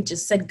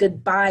contagious. Said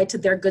goodbye to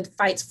their good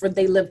fights, for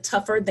they live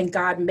tougher than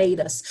God made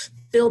us.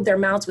 Filled their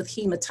mouths with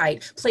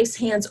hematite, placed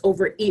hands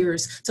over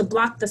ears to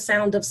block the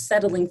sound of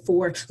settling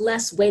for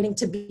less, waiting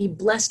to be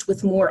blessed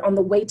with more on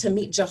the way to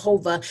meet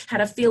Jehovah. Had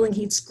a feeling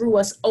he'd screw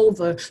us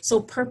over, so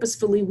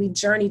purposefully we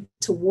journeyed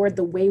toward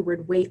the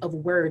wayward way of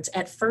words.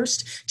 At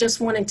first, just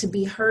wanting to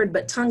be heard,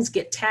 but tongues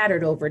get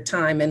tattered over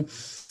time, and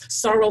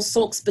sorrow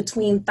sulks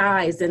between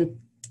thighs, and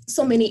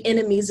so many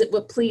enemies it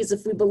would please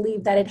if we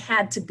believed that it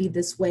had to be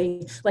this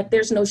way. Like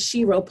there's no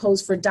Shiro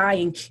pose for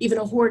dying. Even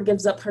a whore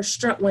gives up her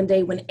strut one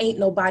day when ain't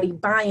nobody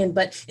buying,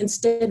 but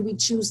instead we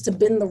choose to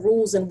bend the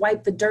rules and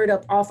wipe the dirt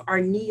up off our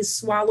knees,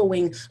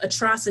 swallowing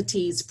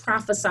atrocities,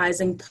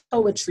 prophesizing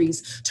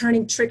poetries,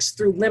 turning tricks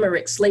through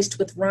limericks laced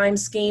with rhyme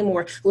scheme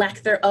or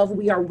lack thereof.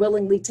 We are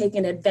willingly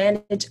taken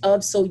advantage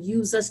of, so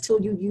use us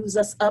till you use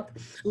us up.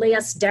 Lay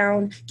us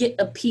down, get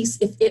a piece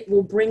if it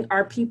will bring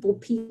our people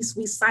peace.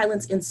 We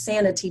silence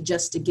insanity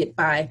just to get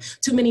by.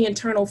 Too many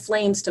internal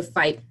flames to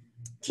fight.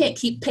 Can't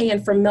keep paying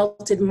for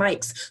melted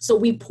mics, so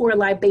we pour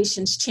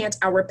libations, chant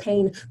our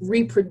pain,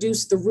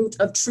 reproduce the root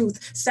of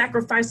truth,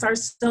 sacrifice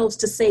ourselves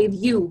to save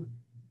you.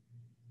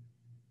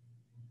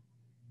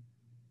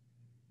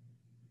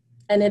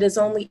 And it is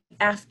only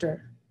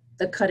after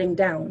the cutting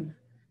down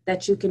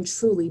that you can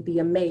truly be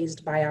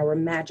amazed by our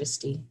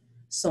majesty,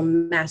 so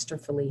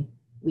masterfully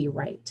we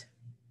write.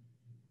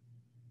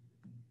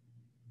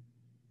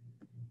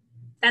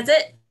 That's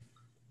it.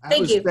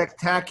 Thank you.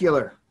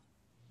 Spectacular.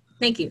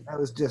 Thank you. That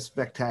was just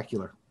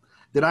spectacular.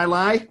 Did I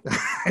lie?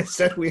 I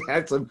said we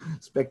had some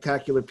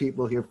spectacular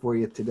people here for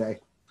you today.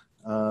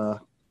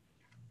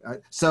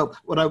 So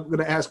what I'm going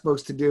to ask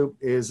folks to do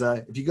is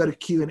if you go to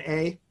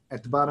Q&A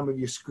at the bottom of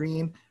your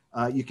screen,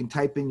 you can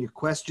type in your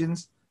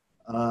questions.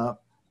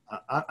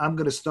 I'm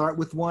going to start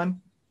with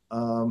one.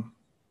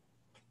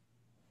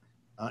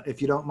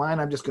 If you don't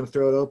mind, I'm just going to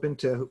throw it open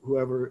to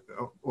whoever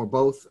or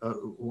both,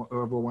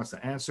 whoever wants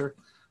to answer.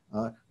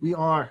 We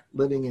are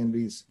living in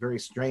these very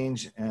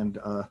strange and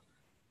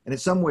in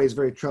some ways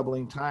very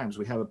troubling times.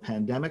 We have a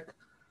pandemic,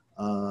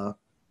 and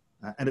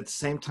at the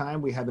same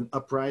time, we have an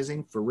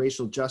uprising for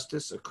racial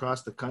justice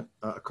across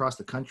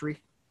the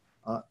country.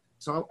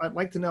 So I'd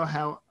like to know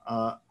how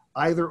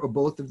either or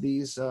both of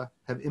these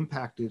have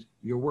impacted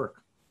your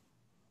work.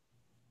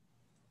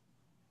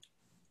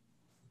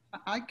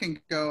 I can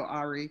go,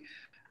 Ari.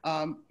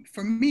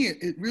 For me,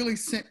 it really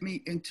sent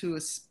me into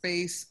a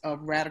space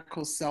of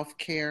radical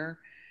self-care.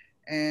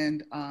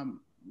 And,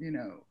 you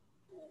know,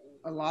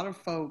 a lot of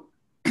folk,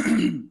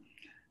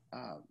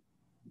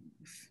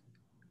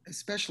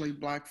 especially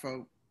Black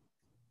folk,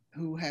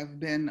 who have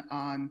been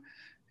on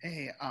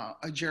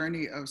a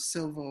journey of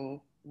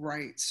civil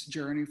rights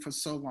journey for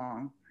so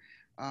long,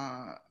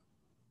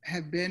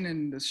 have been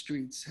in the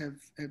streets,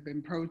 have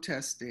been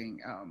protesting.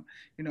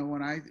 You know,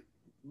 when I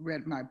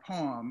read my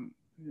poem,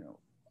 you know,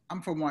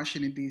 I'm from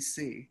Washington,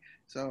 D.C.,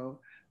 so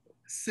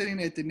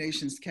sitting at the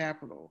nation's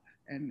capital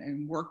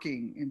and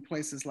working in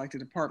places like the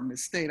Department of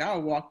State, I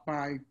would walk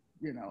by,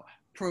 you know,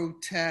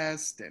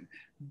 protest and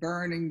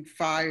burning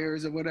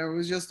fires or whatever. It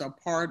was just a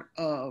part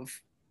of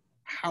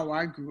how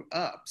I grew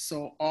up.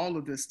 So all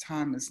of this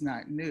time is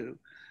not new.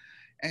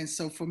 And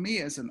so for me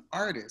as an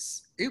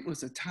artist, it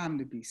was a time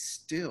to be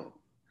still.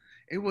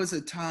 It was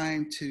a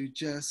time to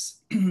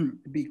just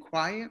be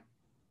quiet,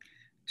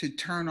 to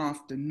turn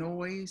off the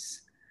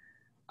noise.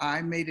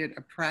 I made it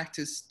a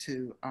practice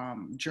to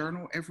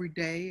journal every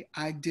day.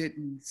 I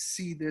didn't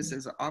see this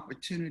as an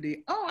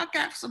opportunity. Oh, I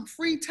got some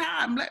free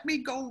time. Let me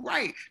go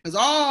write. Because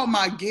all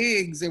my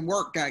gigs and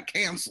work got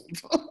canceled.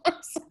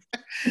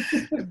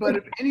 But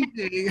if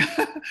anything,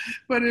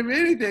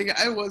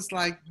 I was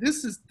like,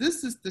 this is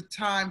the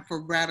time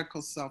for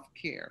radical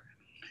self-care.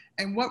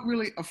 And what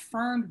really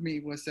affirmed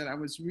me was that I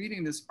was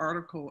reading this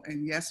article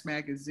in Yes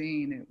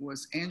Magazine. It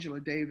was Angela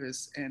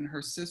Davis and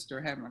her sister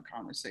having a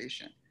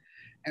conversation.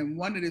 And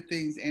one of the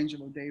things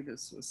Angela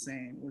Davis was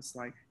saying was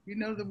like, you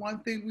know, the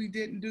one thing we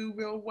didn't do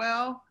real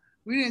well,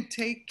 we didn't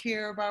take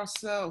care of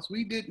ourselves.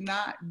 We did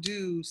not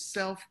do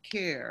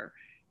self-care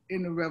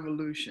in the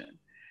revolution.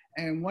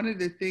 And one of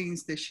the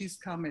things that she's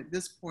come at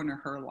this point in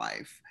her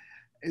life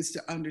is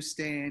to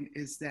understand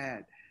is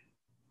that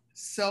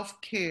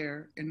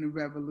self-care in the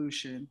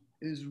revolution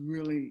is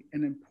really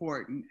an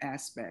important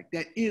aspect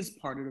that is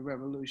part of the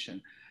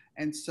revolution.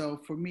 And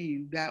so for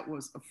me, that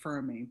was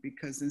affirming,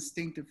 because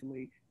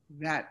instinctively,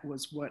 that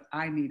was what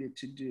I needed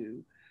to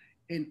do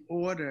in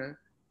order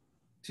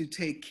to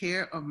take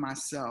care of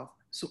myself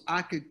so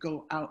I could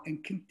go out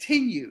and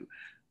continue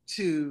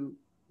to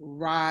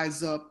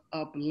rise up,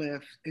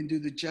 uplift, and do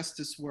the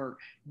justice work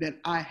that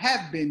I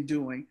have been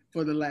doing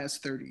for the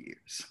last 30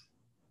 years.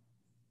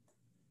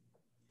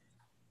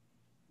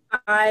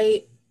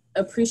 I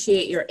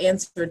appreciate your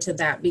answer to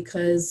that,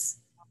 because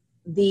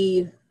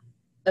the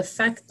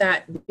effect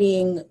that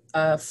being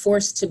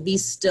forced to be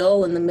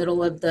still in the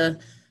middle of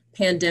the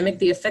pandemic,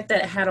 the effect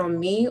that it had on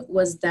me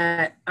was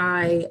that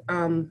I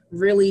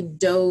really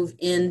dove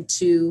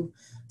into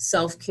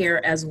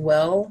self-care as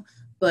well,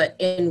 but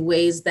in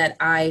ways that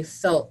I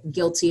felt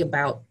guilty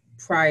about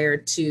prior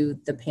to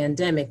the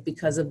pandemic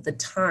because of the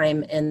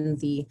time and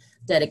the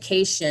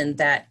dedication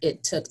that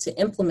it took to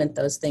implement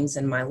those things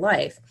in my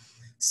life.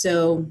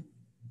 So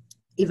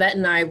Yvette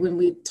and I, when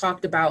we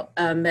talked about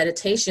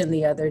meditation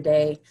the other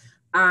day,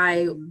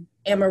 I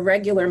am a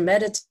regular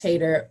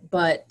meditator,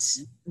 but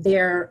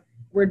there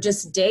were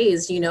just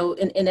days, you know,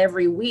 in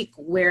every week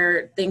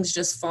where things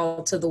just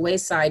fall to the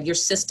wayside. Your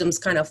systems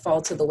kind of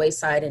fall to the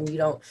wayside and you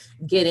don't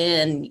get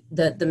in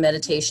the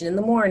meditation in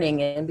the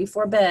morning and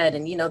before bed,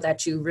 and, you know,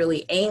 that you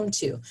really aim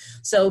to.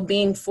 So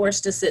being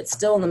forced to sit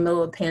still in the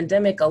middle of the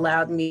pandemic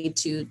allowed me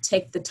to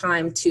take the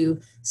time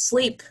to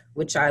sleep,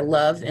 which I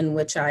love and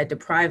which I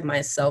deprived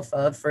myself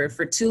of for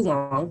too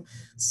long.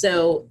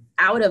 So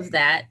out of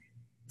that,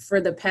 for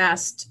the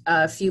past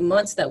few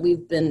months that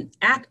we've been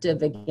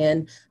active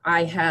again,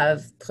 I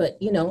have put,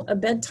 you know, a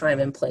bedtime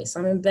in place.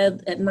 I'm in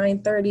bed at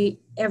 9:30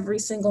 every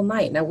single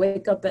night, and I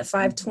wake up at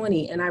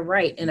 5:20 and I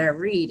write and I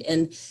read.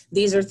 And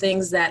these are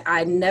things that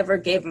I never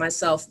gave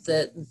myself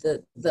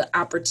the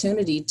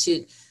opportunity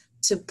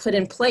to put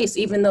in place.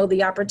 Even though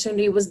the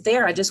opportunity was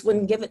there, I just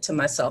wouldn't give it to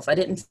myself. I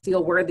didn't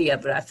feel worthy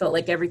of it. I felt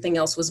like everything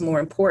else was more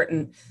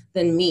important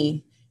than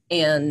me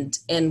and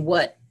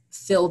what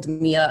filled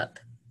me up.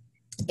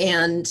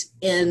 And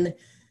in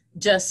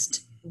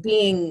just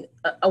being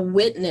a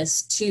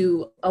witness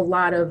to a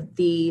lot of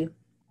the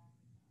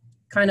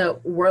kind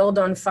of world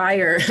on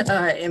fire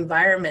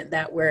environment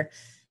that we're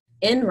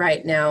in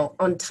right now,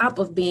 on top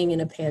of being in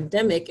a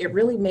pandemic, it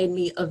really made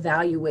me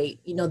evaluate,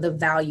 you know, the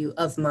value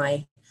of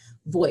my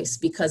voice,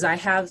 because I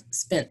have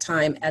spent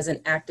time as an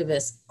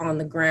activist on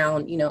the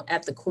ground, you know,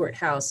 at the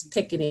courthouse,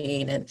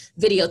 picketing and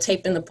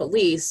videotaping the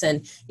police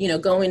and, you know,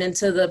 going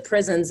into the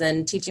prisons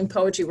and teaching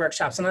poetry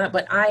workshops and all that.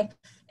 But I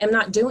am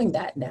not doing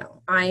that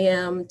now. I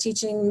am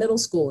teaching middle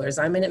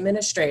schoolers. I'm an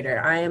administrator.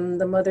 I am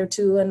the mother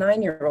to a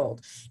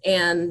 9-year-old.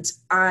 And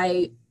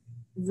I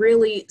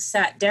really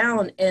sat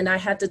down and I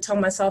had to tell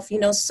myself,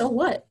 so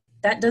what?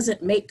 That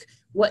doesn't make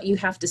what you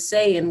have to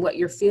say and what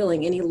you're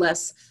feeling any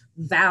less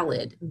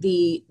valid.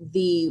 The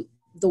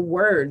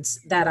words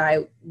that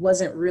I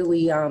wasn't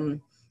really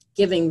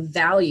giving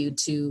value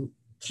to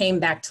came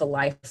back to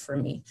life for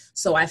me.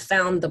 So I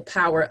found the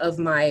power of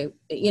my,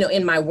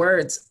 in my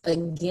words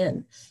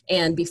again.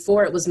 And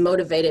before it was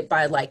motivated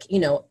by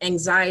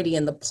anxiety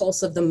and the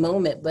pulse of the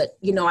moment. But,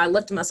 I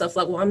looked at myself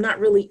like, well, I'm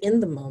not really in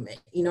the moment.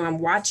 I'm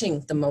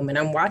watching the moment.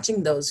 I'm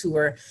watching those who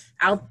are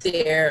out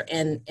there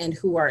and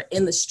who are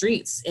in the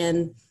streets.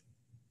 And,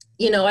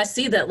 I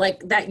see that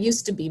that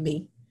used to be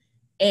me.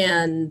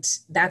 And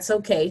that's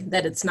okay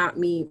that it's not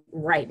me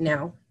right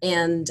now.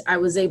 And I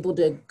was able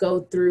to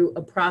go through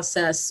a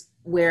process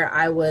where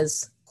I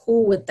was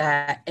cool with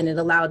that. And it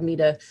allowed me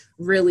to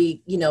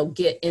really,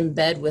 get in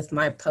bed with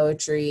my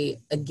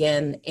poetry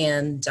again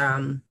and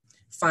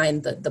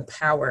find the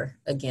power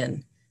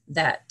again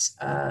that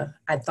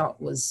I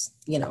thought was,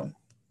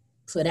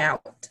 put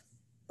out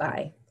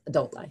by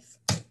adult life,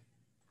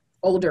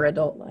 older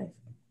adult life,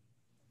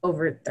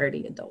 over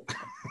 30 adult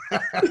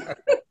life.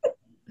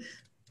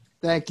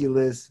 Thank you,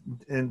 Liz,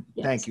 and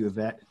Yes. Thank you,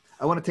 Yvette.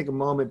 I want to take a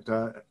moment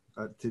to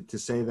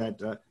say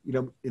that,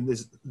 in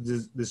this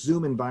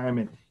Zoom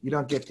environment, you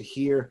don't get to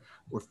hear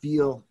or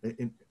feel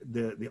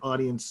the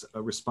audience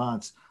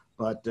response,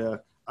 but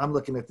I'm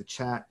looking at the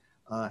chat,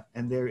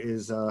 and there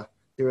is a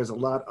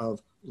lot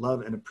of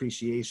love and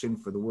appreciation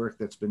for the work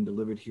that's been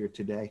delivered here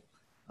today,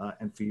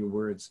 and for your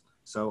words.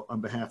 So on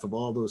behalf of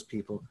all those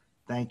people,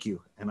 thank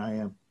you, and I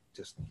am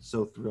just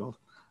so thrilled.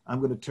 I'm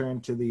going to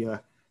turn to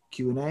the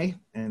Q&A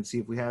and see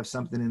if we have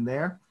something in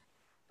there.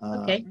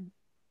 Okay.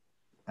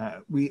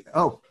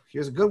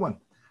 Here's a good one.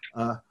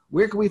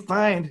 Where can we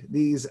find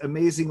these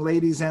amazing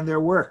ladies and their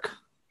work?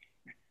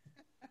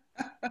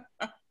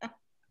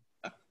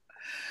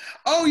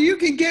 Oh, you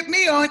can get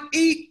me on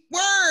Eat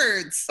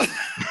Words.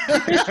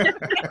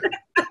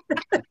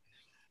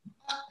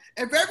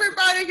 If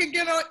everybody can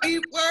get on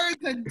Eat Words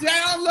and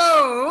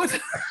download.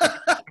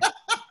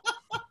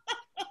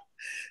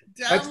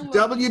 That's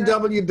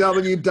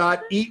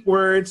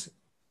www.eatwords.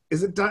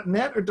 Is it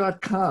 .net or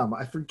 .com?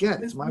 I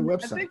forget. It's my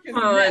website. Come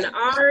on,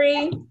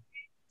 Ari.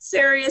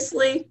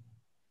 Seriously.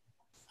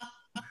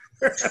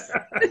 But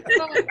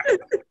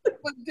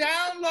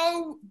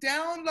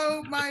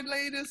download my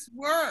latest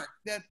work.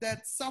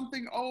 That's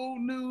something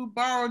old, new,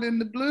 borrowed in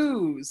the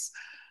blues.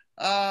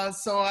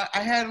 So I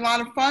had a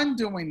lot of fun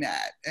doing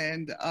that,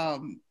 and I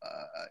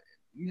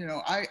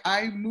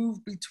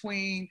moved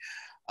between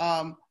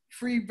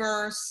free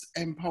verse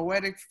and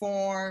poetic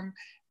form,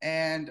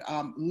 and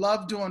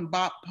love doing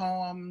bop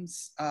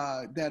poems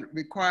that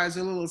requires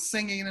a little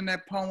singing in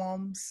their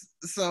poems.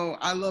 So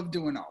I love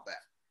doing all that.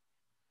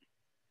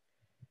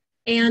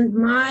 And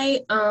my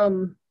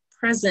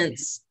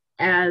presence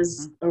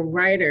as a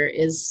writer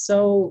is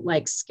so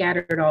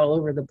scattered all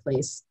over the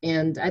place.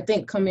 And I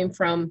think coming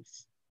from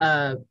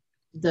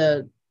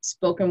the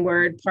spoken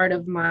word part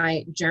of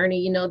my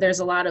journey, there's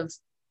a lot of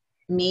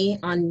me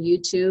on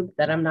YouTube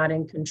that I'm not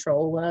in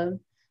control of.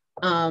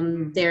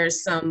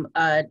 There's some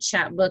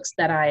chapbooks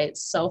that I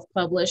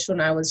self-published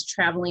when I was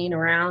traveling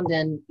around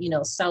and,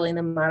 selling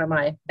them out of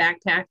my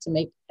backpack to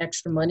make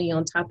extra money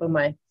on top of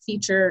my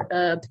feature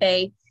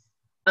pay.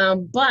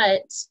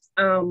 But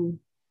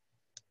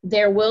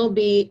there will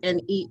be an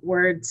Eat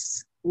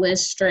Words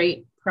Liz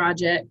Straight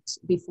project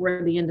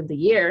before the end of the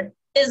year.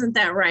 Isn't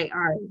that right,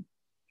 Ari?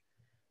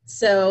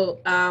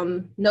 So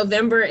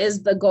November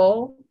is the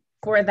goal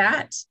for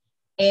that.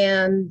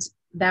 And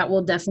that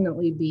will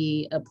definitely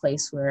be a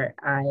place where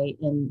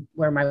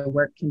where my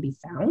work can be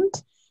found.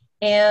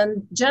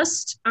 And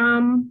just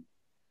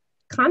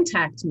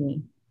contact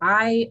me.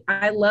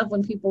 I love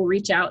when people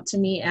reach out to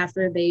me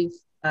after they've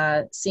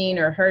seen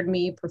or heard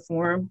me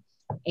perform.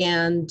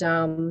 And,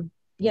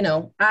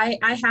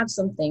 I have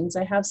some things.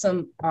 I have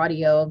some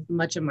audio of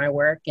much of my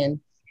work, and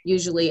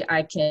usually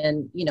I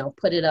can,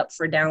 put it up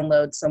for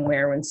download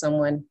somewhere when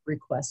someone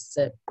requests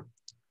it.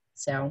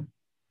 So.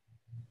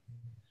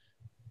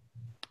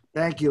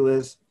 Thank you,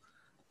 Liz.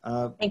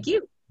 Thank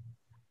you.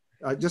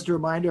 Just a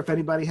reminder, if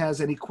anybody has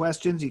any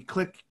questions, you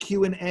click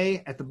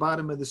Q&A at the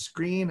bottom of the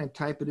screen and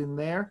type it in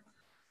there.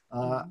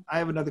 I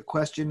have another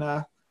question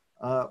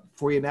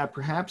for you now,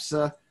 perhaps.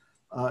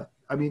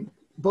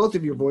 Both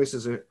of your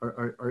voices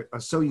are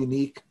so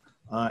unique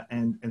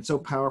and so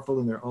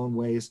powerful in their own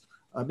ways.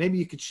 Maybe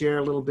you could share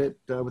a little bit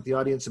with the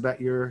audience about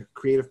your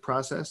creative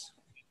process.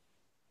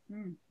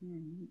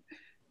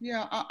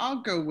 Yeah,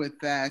 I'll go with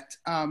that.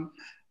 I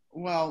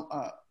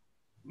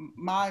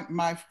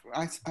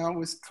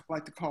always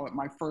like to call it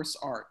my first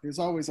art. There's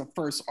always a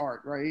first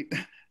art, right?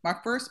 My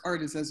first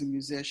art is as a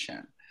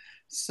musician.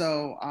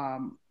 So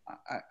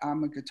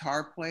I'm a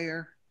guitar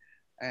player,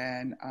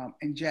 and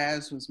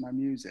jazz was my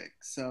music.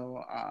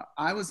 So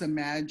I was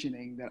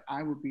imagining that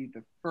I would be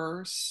the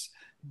first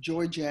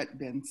Georgette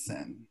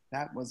Benson.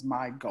 That was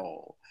my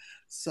goal.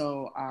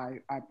 So I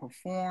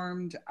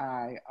performed.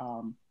 I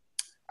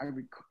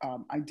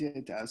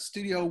did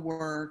studio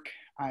work.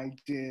 I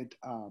did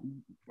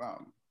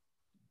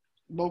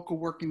local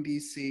work in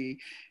DC,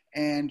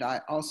 and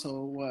I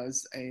also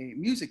was a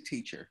music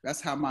teacher. That's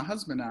how my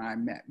husband and I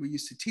met. We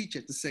used to teach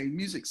at the same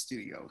music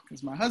studio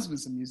because my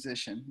husband's a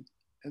musician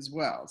as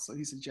well. So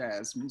he's a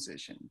jazz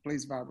musician,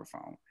 plays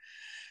vibraphone.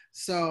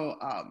 So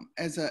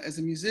as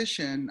a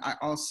musician, I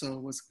also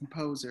was a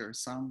composer,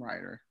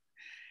 songwriter.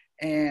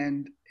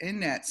 And in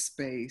that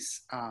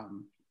space,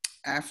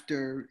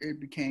 after it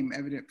became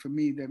evident for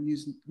me that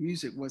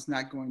music was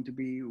not going to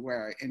be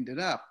where I ended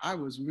up, I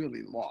was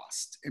really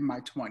lost in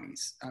my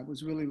 20s. I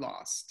was really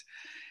lost.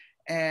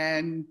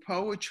 And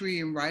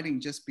poetry and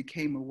writing just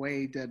became a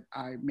way that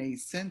I made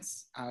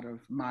sense out of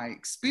my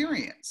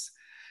experience.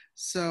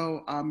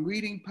 So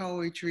reading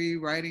poetry,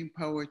 writing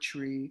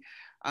poetry,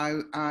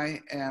 I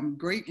am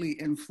greatly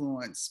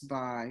influenced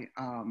by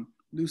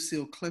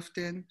Lucille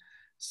Clifton.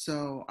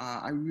 So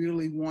I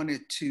really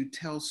wanted to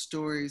tell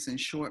stories in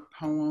short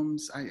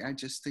poems. I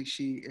just think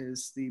she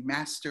is the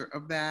master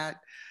of that.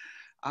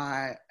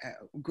 I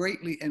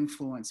greatly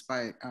influenced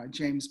by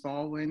James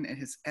Baldwin and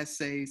his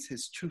essays,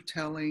 his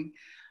truth-telling,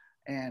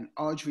 and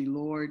Audre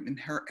Lorde and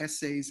her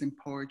essays and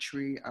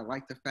poetry. I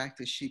like the fact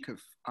that she could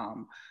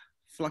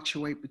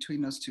fluctuate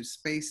between those two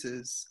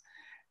spaces.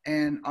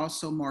 And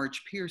also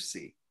Marge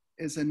Piercy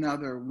is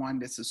another one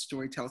that's a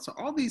storyteller. So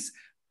all these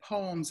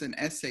poems and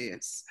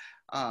essays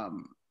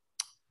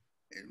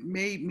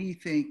made me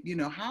think, you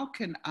know, how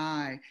can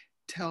I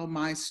tell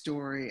my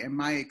story and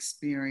my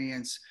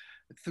experience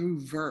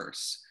through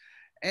verse?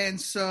 And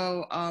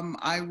so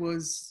I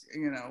was,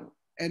 you know,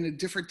 in a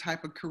different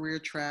type of career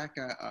track,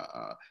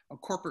 a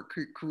corporate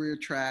career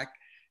track.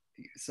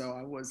 So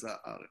I was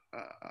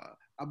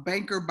a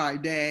banker by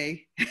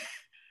day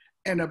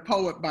and a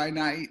poet by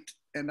night.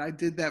 And I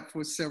did that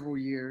for several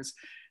years.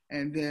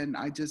 And then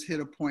I just hit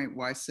a point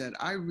where I said,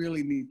 I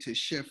really need to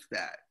shift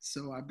that.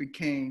 So I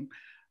became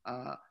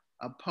a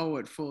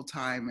poet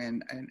full-time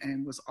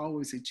and was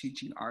always a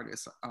teaching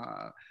artist,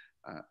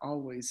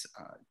 always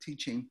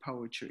teaching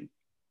poetry.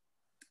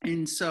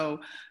 And so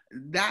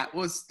that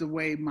was the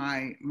way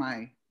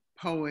my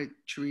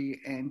poetry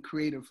and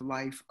creative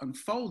life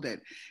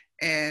unfolded.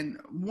 And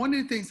one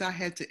of the things I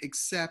had to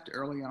accept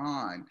early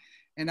on,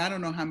 and I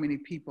don't know how many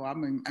people,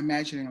 I'm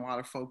imagining a lot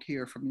of folk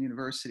here from the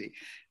university.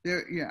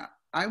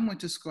 I went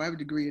to school, I have a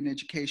degree in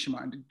education, my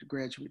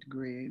undergraduate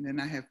degree, and then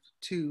I have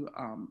two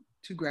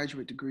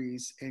graduate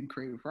degrees in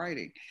creative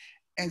writing.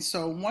 And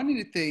so one of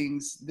the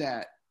things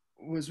that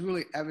was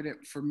really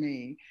evident for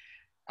me,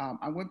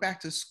 I went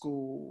back to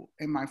school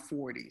in my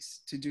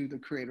 40s to do the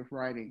creative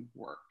writing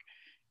work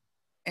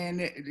and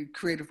the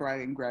creative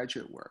writing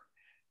graduate work.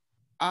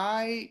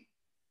 I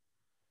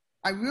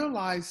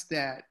realized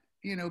that,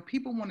 you know,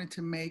 people wanted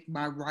to make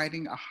my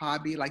writing a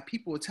hobby. Like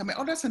people would tell me,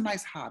 oh, that's a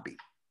nice hobby.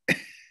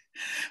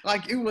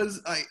 Like it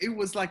was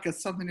like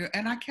something new.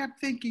 And I kept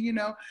thinking, you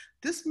know,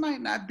 this might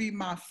not be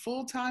my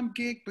full-time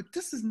gig, but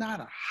this is not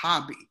a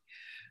hobby.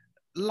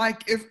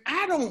 Like if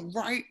I don't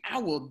write, I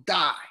will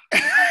die.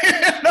 You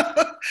know?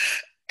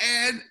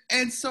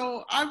 And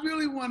so I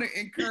really want to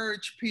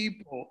encourage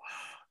people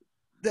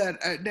that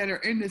are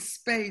in this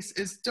space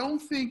is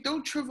don't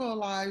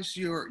trivialize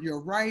your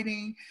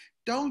writing.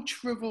 Don't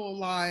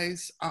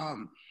trivialize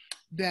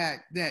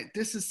that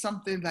this is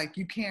something like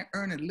you can't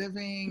earn a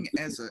living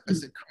as a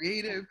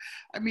creative.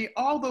 I mean,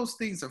 all those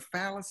things are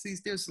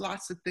fallacies. There's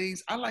lots of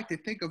things. I like to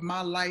think of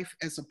my life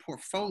as a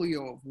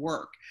portfolio of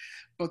work,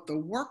 but the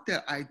work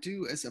that I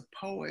do as a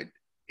poet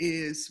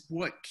is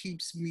what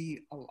keeps me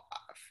alive.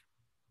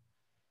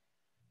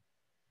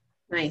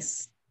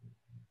 Nice.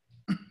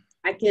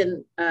 I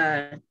dig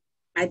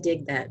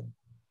that.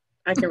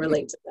 I can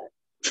relate to that.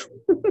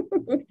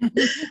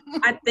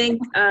 I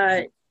think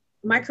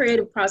my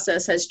creative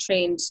process has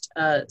changed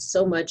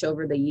so much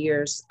over the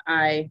years.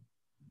 I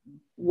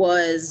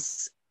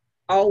was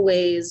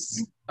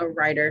always a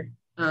writer.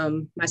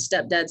 My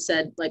stepdad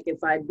said, like,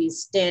 if I'd be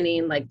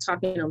standing, like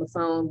talking on the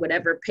phone,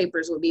 whatever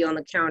papers would be on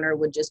the counter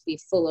would just be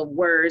full of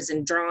words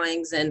and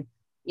drawings and,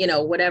 you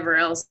know, whatever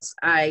else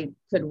I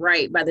could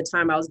write by the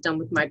time I was done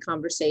with my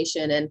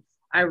conversation. And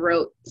I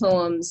wrote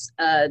poems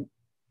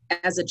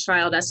as a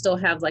child. I still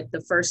have like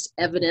the first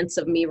evidence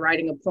of me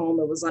writing a poem.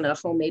 It was on a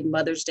homemade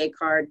Mother's Day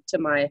card to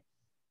my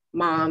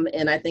mom.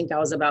 And I think I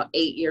was about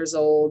 8 years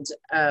old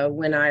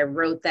when I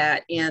wrote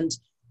that. And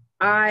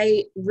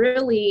I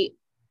really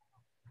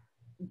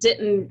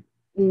didn't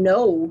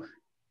know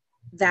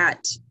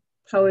that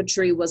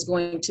poetry was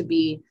going to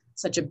be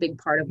such a big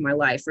part of my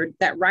life, or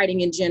that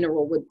writing in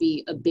general would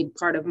be a big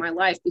part of my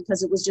life,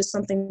 because it was just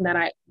something that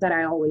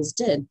I always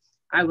did.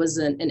 I was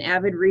an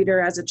avid reader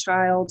as a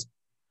child,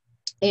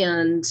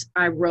 and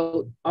I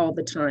wrote all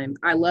the time.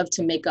 I loved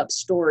to make up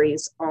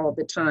stories all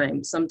the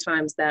time.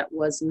 Sometimes that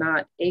was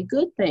not a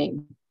good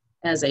thing.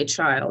 as a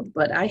child,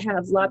 but I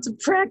have lots of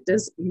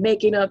practice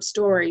making up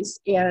stories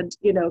and,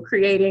 you know,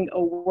 creating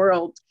a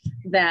world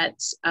that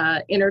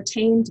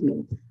entertained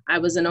me. I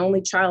was an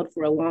only child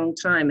for a long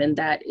time, and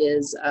that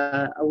is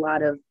a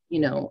lot of, you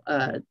know,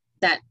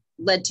 that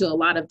led to a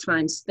lot of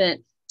time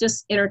spent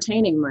just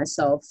entertaining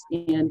myself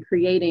and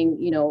creating,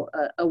 you know,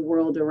 a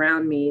world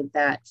around me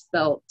that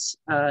felt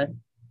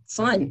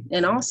fun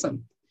and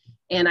awesome.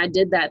 And I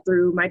did that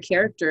through my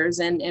characters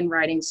and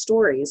writing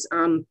stories.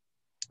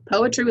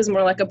 Poetry was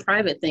more like a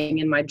private thing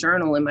in my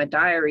journal, in my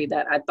diary,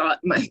 that I thought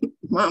my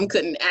mom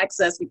couldn't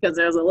access because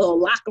there was a little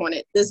lock on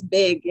it this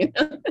big, you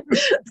know.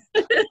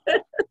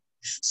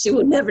 She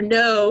would never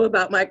know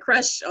about my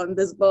crush on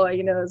this boy,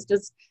 you know. It's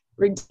just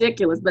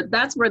ridiculous. But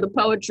that's where the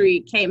poetry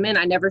came in.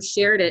 I never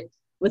shared it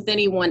with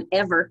anyone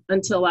ever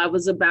until I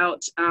was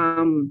about,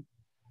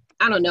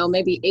 I don't know,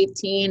 maybe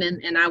 18.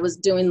 And I was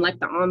doing like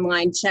the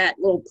online chat,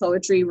 little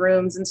poetry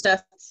rooms and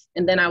stuff.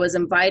 And then I was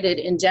invited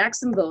in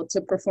Jacksonville to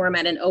perform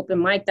at an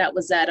open mic that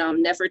was at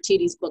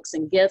Nefertiti's Books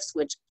and Gifts,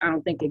 which I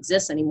don't think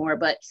exists anymore.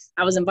 But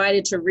I was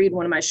invited to read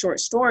one of my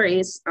short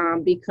stories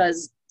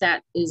because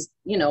that is,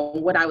 you know,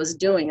 what I was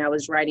doing. I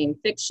was writing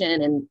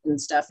fiction and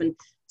stuff. And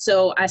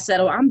so I said,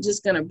 oh, I'm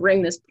just going to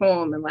bring this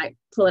poem and like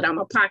pull it out of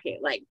my pocket,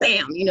 like,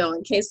 bam, you know,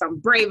 in case I'm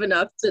brave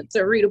enough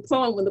to read a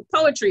poem when the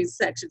poetry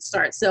section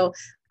starts. So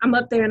I'm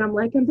up there and I'm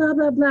like, and blah,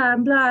 blah, blah,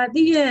 and blah, at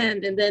the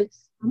end. And then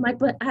I'm like,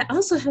 but I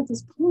also have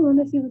this poem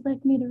if you would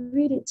like me to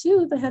read it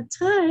too, if I have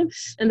time.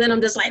 And then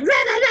I'm just like,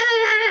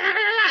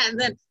 and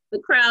then the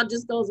crowd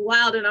just goes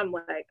wild. And I'm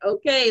like,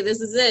 okay, this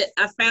is it.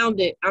 I found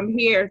it. I'm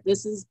here.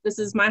 This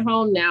is my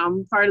home now.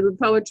 I'm part of the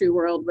poetry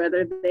world,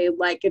 whether they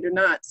like it or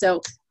not.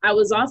 So I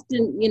was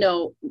often, you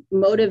know,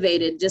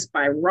 motivated just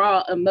by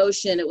raw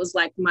emotion. It was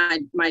like my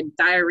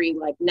diary,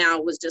 like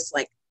now was just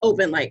like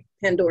open, like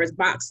Pandora's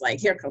box, like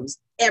here comes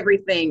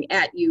everything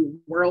at you,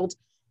 world.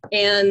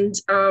 And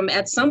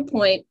at some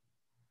point,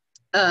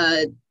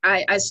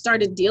 I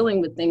started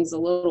dealing with things a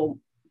little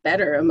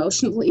better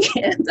emotionally,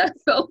 and I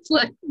felt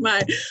like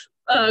my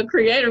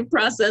creative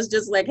process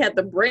just like had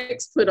the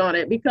brakes put on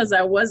it, because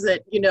I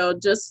wasn't, you know,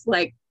 just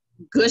like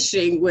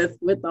gushing with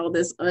all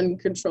this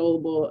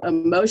uncontrollable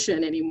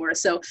emotion anymore.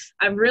 So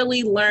I've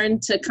really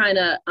learned to kind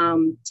of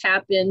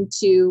tap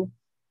into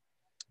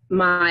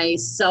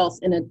myself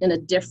in a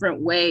different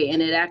way,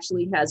 and it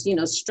actually has, you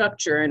know,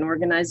 structure and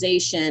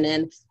organization.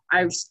 And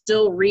I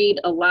still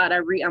read a lot.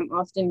 I'm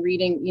often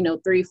reading, you know,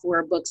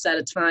 3-4 books at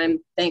a time,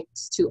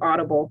 thanks to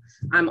Audible.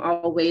 I'm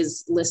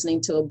always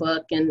listening to a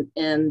book, and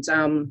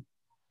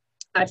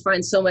I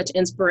find so much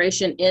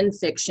inspiration in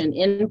fiction,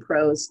 in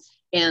prose.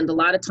 And a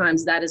lot of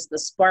times that is the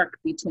spark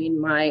between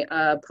my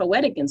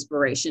poetic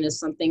inspiration, is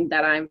something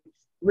that I'm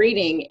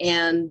reading.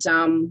 And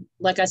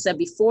like I said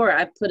before,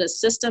 I put a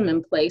system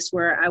in place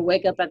where I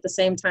wake up at the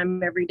same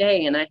time every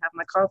day, and I have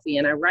my coffee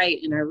and I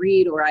write and I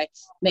read, or I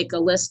make a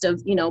list of,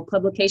 you know,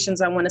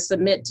 publications I want to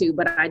submit to,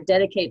 but I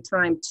dedicate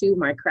time to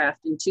my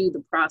craft and to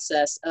the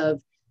process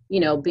of, you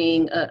know,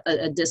 being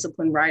a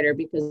disciplined writer,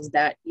 because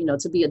that, you know,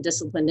 to be a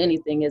disciplined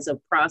anything is a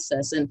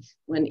process. And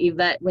when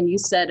Yvette, when you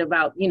said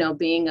about, you know,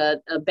 being a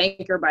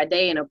banker by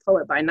day and a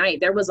poet by night,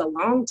 there was a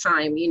long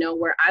time, you know,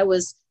 where I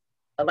was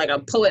like a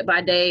poet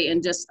by day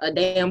and just a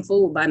damn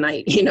fool by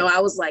night. You know, I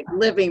was like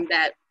living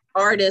that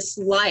artist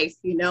life.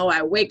 You know,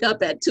 I wake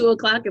up at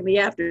 2:00 in the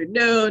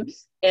afternoon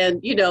and,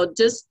 you know,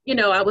 just, you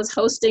know, I was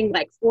hosting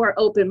like 4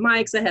 open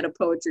mics. I had a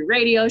poetry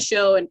radio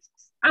show, and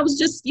I was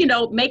just, you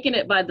know, making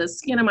it by the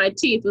skin of my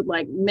teeth with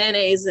like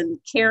mayonnaise and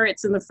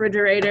carrots in the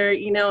refrigerator,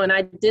 you know, and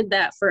I did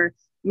that for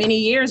many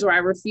years, where I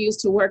refused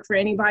to work for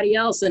anybody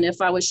else. And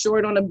if I was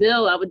short on a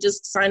bill, I would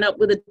just sign up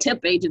with a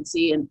tip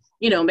agency and,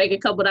 you know, make a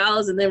couple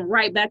dollars and then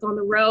right back on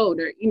the road,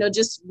 or, you know,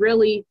 just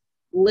really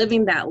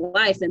living that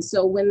life. And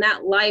so when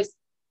that life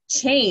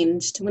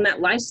changed, when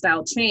that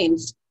lifestyle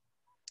changed,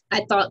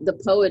 I thought the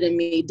poet in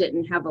me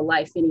didn't have a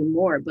life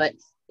anymore. But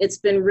it's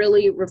been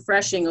really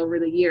refreshing over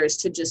the years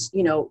to just,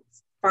 you know,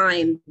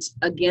 find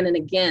again and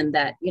again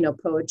that, you know,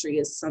 poetry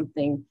is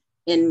something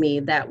in me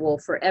that will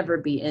forever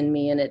be in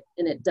me. And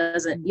it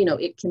doesn't, you know,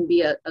 it can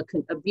be a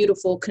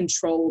beautiful,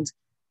 controlled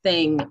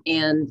thing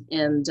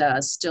and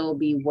still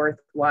be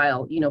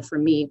worthwhile, you know, for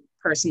me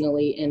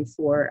personally and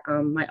for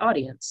my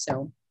audience.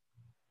 So.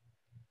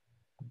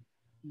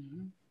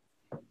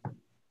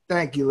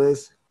 Thank you,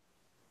 Liz.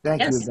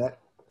 Thank Yes. you, Yvette.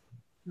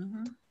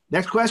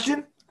 Next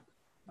question.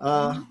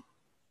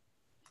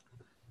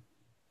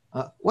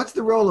 What's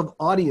the role of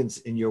audience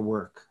in your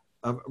work,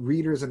 of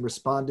readers and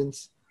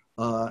respondents,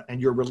 and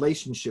your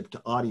relationship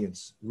to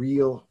audience,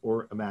 real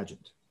or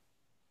imagined?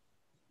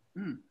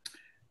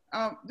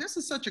 This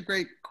is such a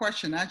great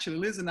question. Actually,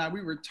 Liz and I,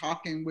 we were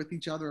talking with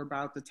each other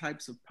about the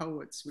types of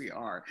poets we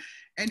are.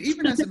 And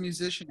even as a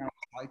musician, I was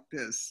like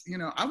this, you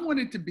know, I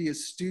wanted to be a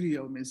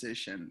studio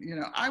musician. You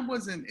know, I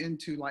wasn't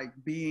into like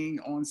being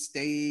on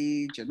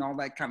stage and all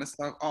that kind of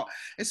stuff,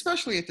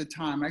 especially at the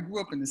time. I grew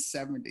up in the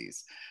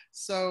 70s.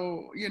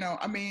 So, you know,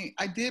 I mean,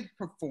 I did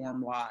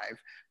perform live,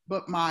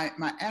 but my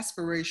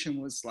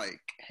aspiration was like,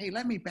 hey,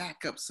 let me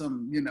back up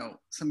some, you know,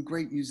 some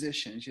great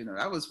musicians, you know,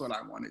 that was what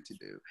I wanted to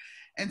do.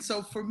 And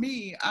so for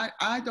me,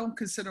 I don't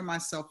consider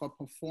myself a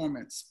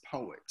performance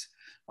poet.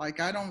 Like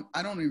I don't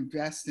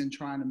invest in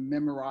trying to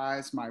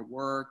memorize my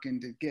work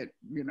and to get,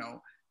 you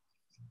know,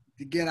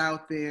 to get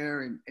out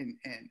there and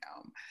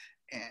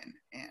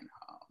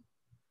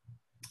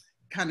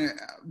kind of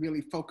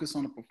really focus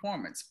on a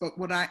performance. But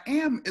what I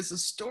am is a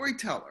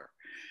storyteller.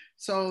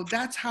 So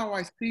that's how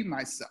I see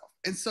myself.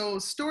 And so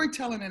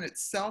storytelling in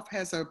itself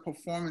has a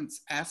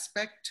performance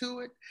aspect to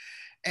it.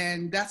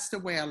 And that's the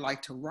way I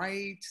like to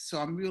write. So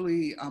I'm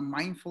really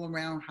mindful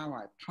around how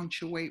I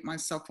punctuate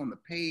myself on the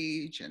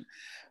page. And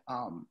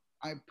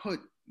I put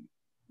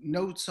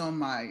notes on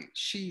my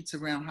sheets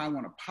around how I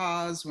want to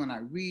pause when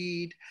I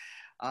read,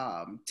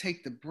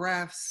 take the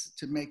breaths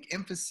to make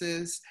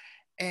emphasis.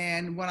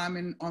 And when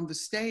I'm on the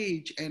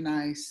stage and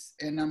I'm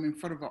in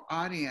front of an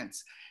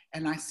audience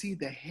and I see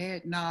the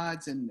head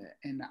nods and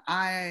the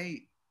eye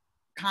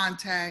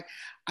contact,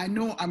 I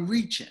know I'm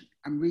reaching.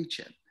 I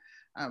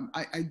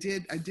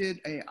did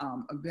a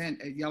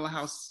event at Yellow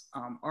House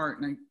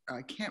Art, and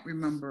I can't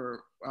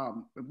remember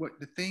what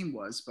the theme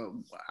was, but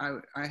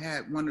I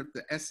had one of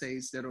the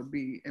essays that'll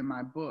be in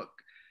my book,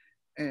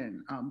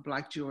 and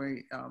Black Joy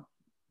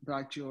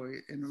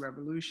in the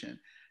Revolution,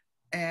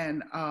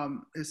 and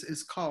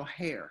it's called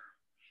Hair,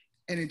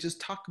 and it just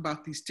talked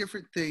about these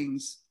different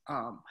things.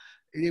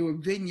 They were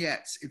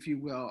vignettes, if you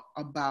will,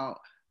 about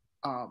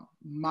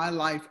my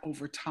life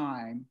over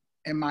time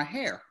and my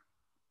hair,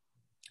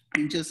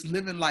 and just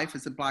living life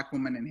as a Black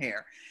woman in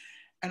hair.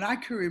 And I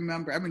can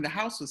remember, I mean, the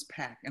house was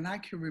packed, and I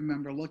can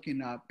remember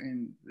looking up,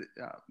 and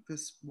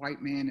this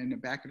white man in the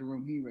back of the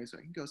room, he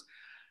goes,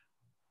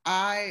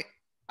 I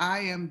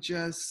am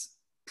just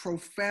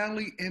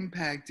profoundly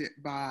impacted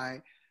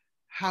by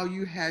how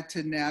you had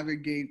to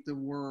navigate the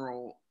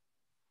world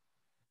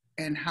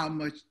and how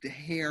much the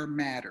hair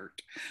mattered.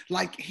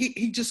 Like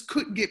he just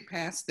couldn't get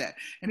past that.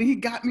 And then he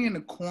got me in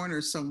a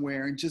corner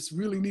somewhere and just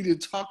really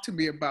needed to talk to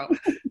me about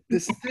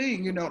this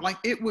thing, you know, like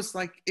it was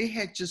like it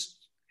had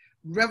just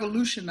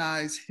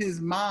revolutionized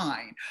his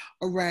mind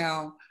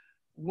around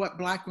what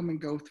Black women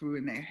go through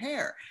in their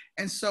hair.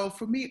 And so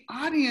for me,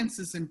 audience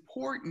is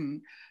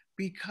important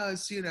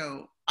because, you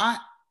know,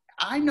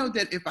 I know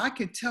that if I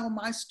can tell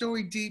my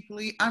story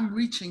deeply, I'm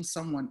reaching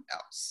someone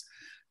else.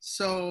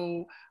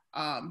 So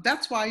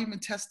that's why I even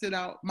tested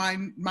out my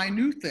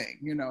new thing,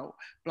 you know,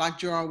 Black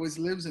Joy Always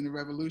Lives in the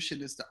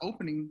Revolution is the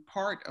opening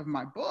part of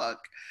my book.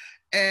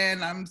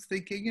 And I'm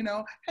thinking, you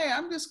know, hey,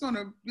 I'm just going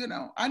to, you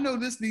know, I know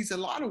this needs a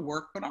lot of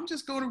work, but I'm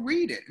just going to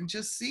read it and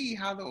just see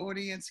how the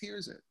audience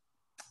hears it.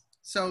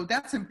 So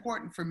that's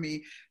important for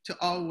me to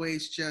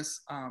always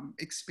just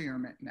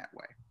experiment in that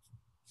way.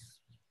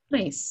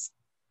 Nice.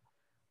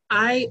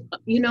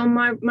 You know,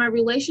 my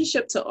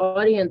relationship to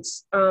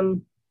audience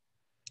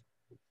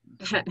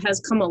has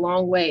come a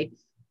long way.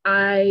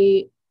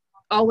 I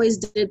always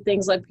did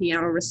things like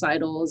piano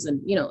recitals,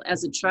 and, you know,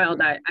 as a child,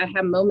 I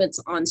had moments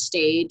on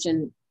stage,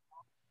 and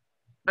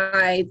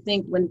I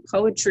think when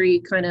poetry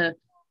kind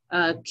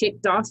of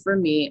kicked off for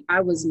me,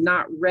 I was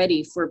not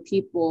ready for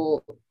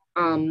people,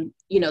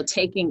 you know,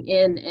 taking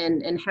in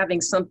and having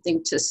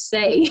something to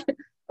say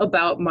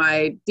about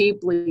my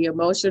deeply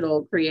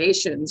emotional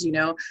creations. You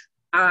know,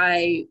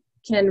 I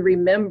can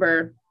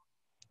remember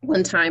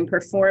one time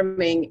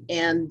performing,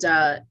 and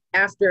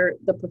after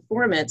the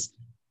performance,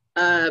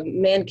 a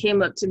man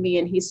came up to me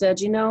and he said,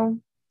 you know,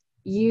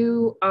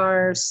 you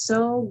are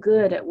so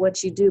good at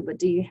what you do, but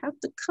do you have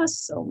to cuss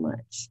so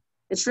much?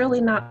 It's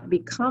really not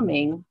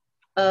becoming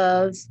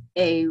of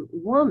a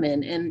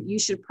woman, and you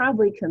should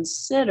probably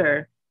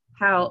consider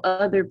how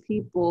other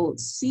people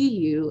see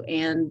you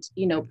and,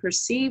 you know,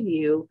 perceive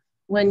you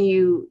when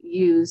you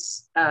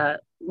use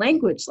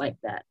language like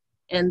that.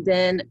 And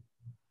then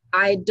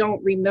I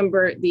don't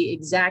remember the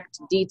exact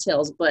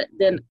details, but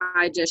then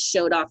I just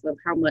showed off of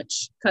how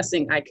much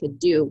cussing I could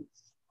do.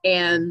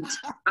 And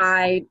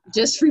I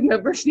just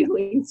remember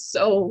feeling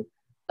so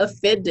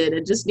offended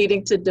and just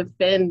needing to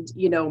defend,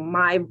 you know,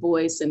 my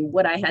voice and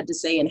what I had to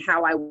say and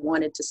how I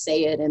wanted to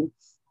say it.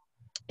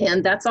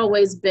 And that's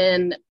always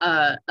been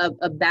a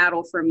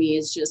battle for me,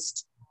 is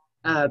just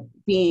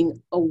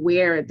being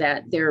aware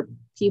that there are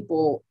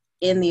people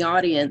in the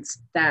audience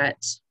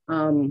that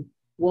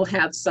will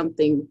have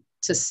something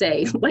to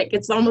say. Like,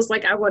 it's almost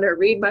like I want to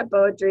read my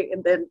poetry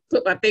and then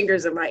put my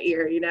fingers in my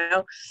ear, you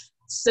know?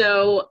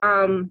 So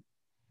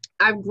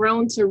I've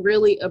grown to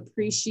really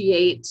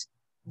appreciate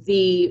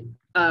the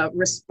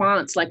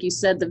response, like you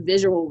said, the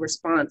visual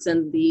response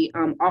and the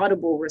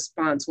audible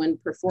response when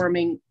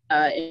performing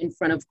in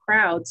front of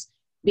crowds,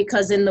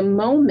 because in the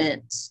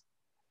moment,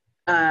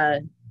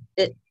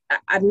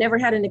 I've never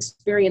had an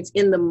experience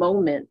in the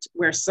moment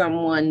where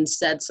someone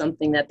said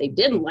something that they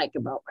didn't like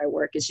about my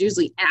work. It's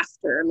usually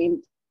after. I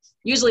mean,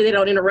 usually they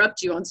don't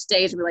interrupt you on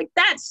stage and be like,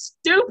 that's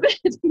stupid.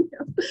 You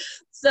know?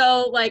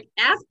 So like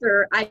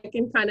after, I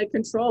can kind of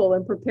control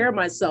and prepare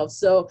myself.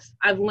 So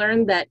I've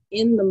learned that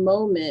in the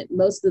moment,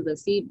 most of the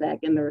feedback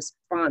and the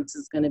response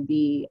is going to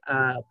be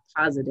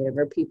positive,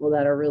 or people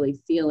that are really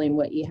feeling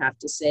what you have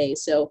to say.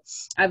 So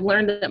I've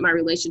learned that my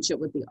relationship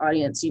with the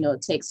audience, you know,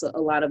 it takes a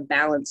lot of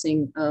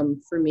balancing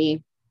for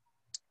me.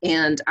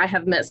 And I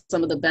have met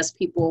some of the best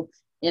people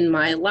in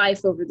my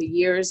life over the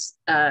years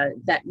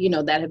that, you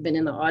know, that have been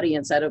in the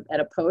audience at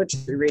a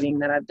poetry reading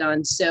that I've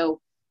done. So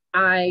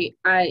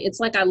it's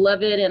like I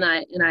love it and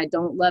I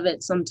don't love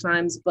it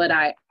sometimes, but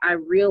I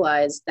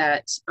realize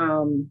that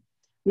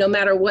no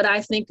matter what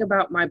I think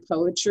about my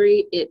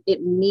poetry,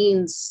 it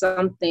means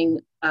something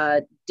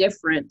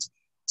different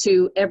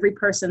to every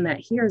person that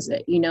hears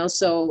it, you know?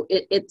 So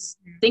it's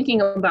thinking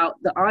about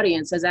the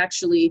audience has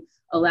actually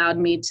allowed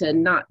me to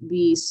not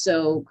be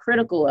so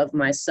critical of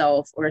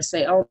myself or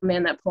say, oh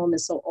man, that poem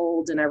is so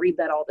old and I read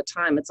that all the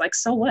time. It's like,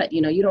 so what? You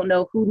know, you don't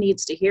know who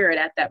needs to hear it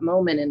at that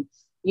moment. And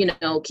you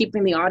know,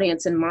 keeping the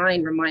audience in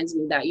mind reminds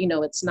me that, you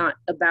know, it's not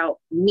about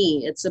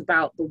me, it's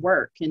about the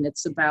work, and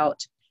it's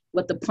about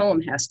what the poem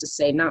has to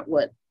say, not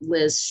what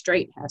Lizz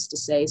straight has to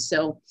say.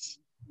 So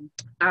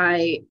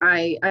I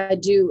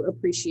do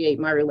appreciate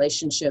my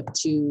relationship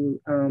to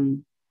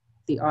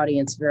the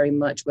audience very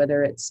much,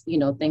 whether it's, you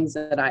know, things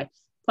that I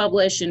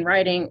publish in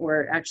writing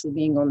or actually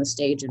being on the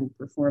stage and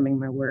performing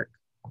my work.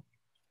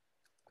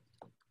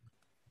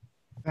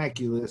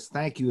 Thank you, Liz.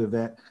 Thank you,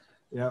 Yvette.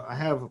 You know, I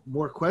have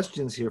more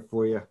questions here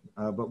for you,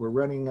 but we're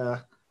running.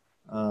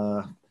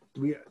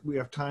 Do we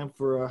have time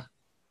for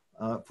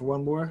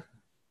one more?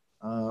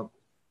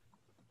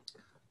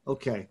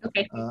 Okay.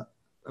 Okay.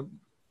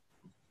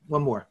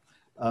 One more.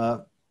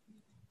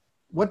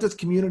 What does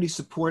community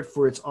support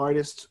for its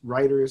artists,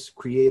 writers,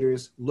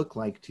 creators look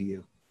like to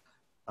you?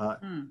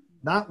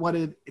 Not what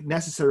it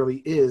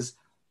necessarily is,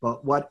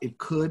 but what it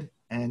could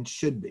and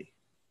should be.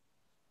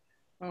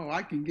 Oh,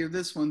 I can give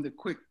this one the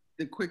quick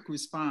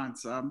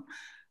response.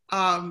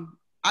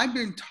 I've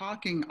been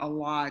talking a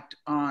lot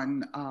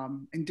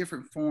on in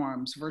different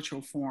forums,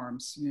 virtual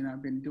forums. You know,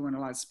 I've been doing a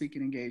lot of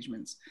speaking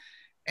engagements,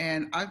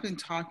 and I've been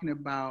talking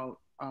about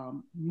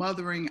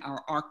mothering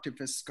our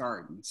archivist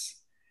gardens.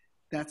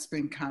 That's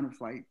been kind of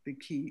like the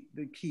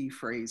key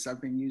phrase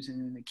I've been using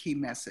in the key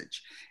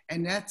message,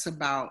 and that's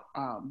about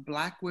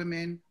Black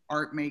women,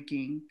 art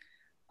making,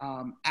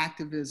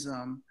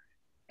 activism,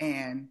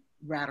 and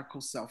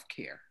radical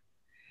self-care.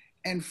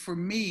 And for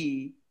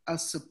me, a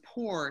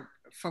support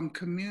from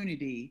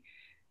community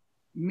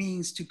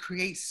means to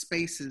create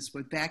spaces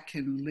where that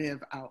can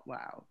live out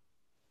loud.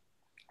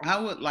 I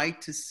would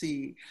like to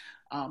see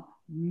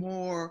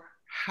more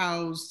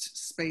housed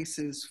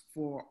spaces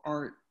for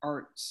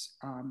arts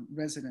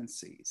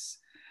residencies.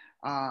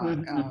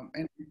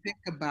 And think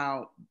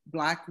about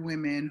Black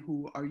women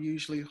who are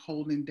usually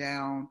holding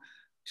down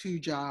 2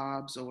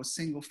 jobs or a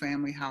single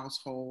family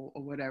household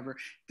or whatever.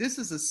 This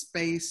is a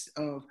space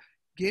of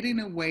getting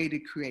a way to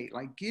create.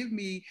 Like, give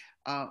me,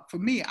 for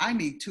me, I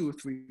need 2 or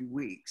 3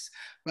 weeks,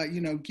 but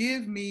you know,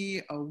 give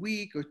me a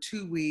week or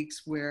 2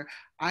 weeks where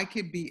I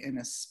could be in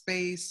a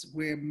space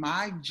where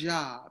my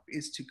job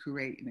is to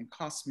create, and it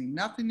costs me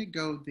nothing to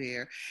go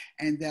there,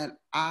 and that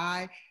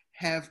I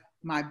have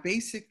my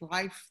basic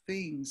life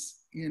things,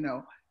 you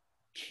know,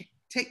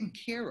 taken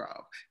care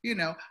of. You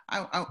know,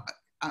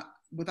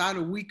 without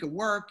a week of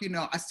work, you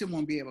know, I still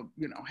want to be able to,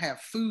 you know, have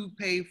food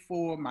paid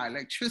for, my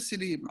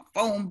electricity, my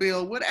phone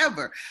bill,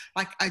 whatever.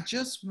 Like, I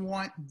just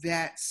want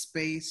that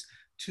space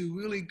to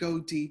really go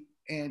deep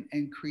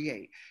and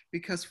create.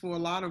 Because for a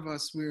lot of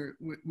us,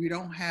 we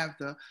don't have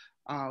the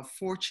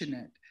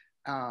fortunate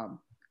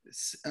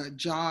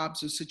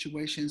jobs or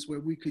situations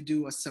where we could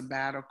do a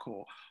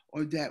sabbatical,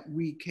 or that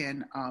we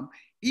can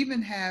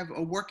even have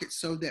or work it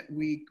so that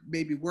we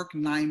maybe work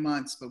 9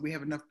 months, but we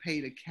have enough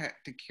pay to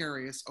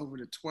carry us over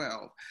to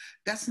 12.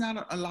 That's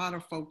not a lot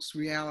of folks'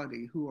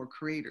 reality who are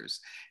creators.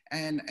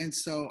 And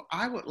so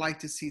I would like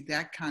to see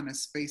that kind of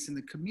space in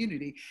the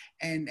community,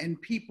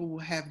 and people will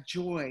have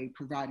joy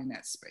providing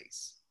that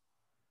space.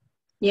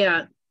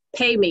 Yeah,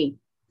 pay me.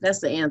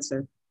 That's the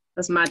answer.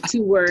 That's my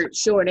 2-word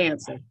short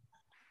answer.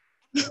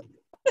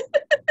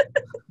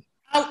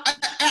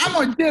 I'm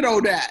gonna ditto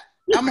that.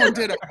 I'm gonna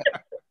ditto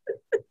that.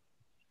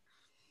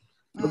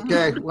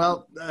 Okay,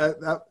 well,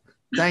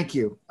 thank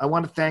you. I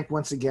want to thank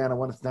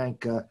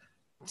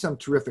some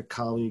terrific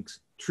colleagues,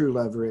 True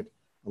Leverett,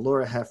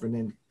 Laura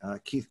Heffernan,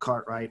 Keith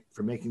Cartwright,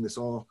 for making this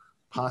all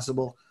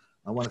possible.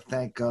 I want to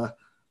thank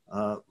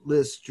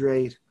Lizz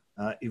Straight,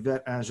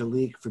 Yvette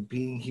Angelique for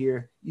being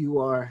here. You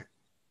are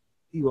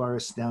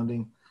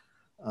astounding.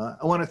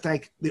 I want to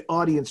thank the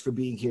audience for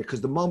being here,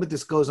 because the moment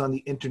this goes on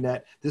the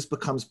internet, this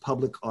becomes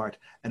public art,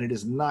 and it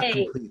is not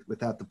complete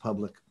without the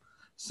public.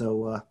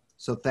 So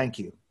thank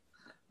you.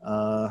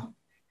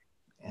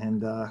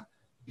 And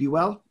be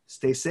well,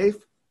 stay safe,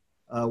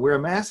 wear a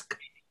mask,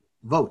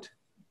 vote.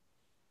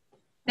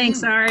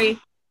 Thanks, Ari.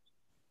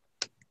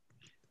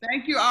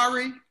 Thank you,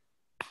 Ari.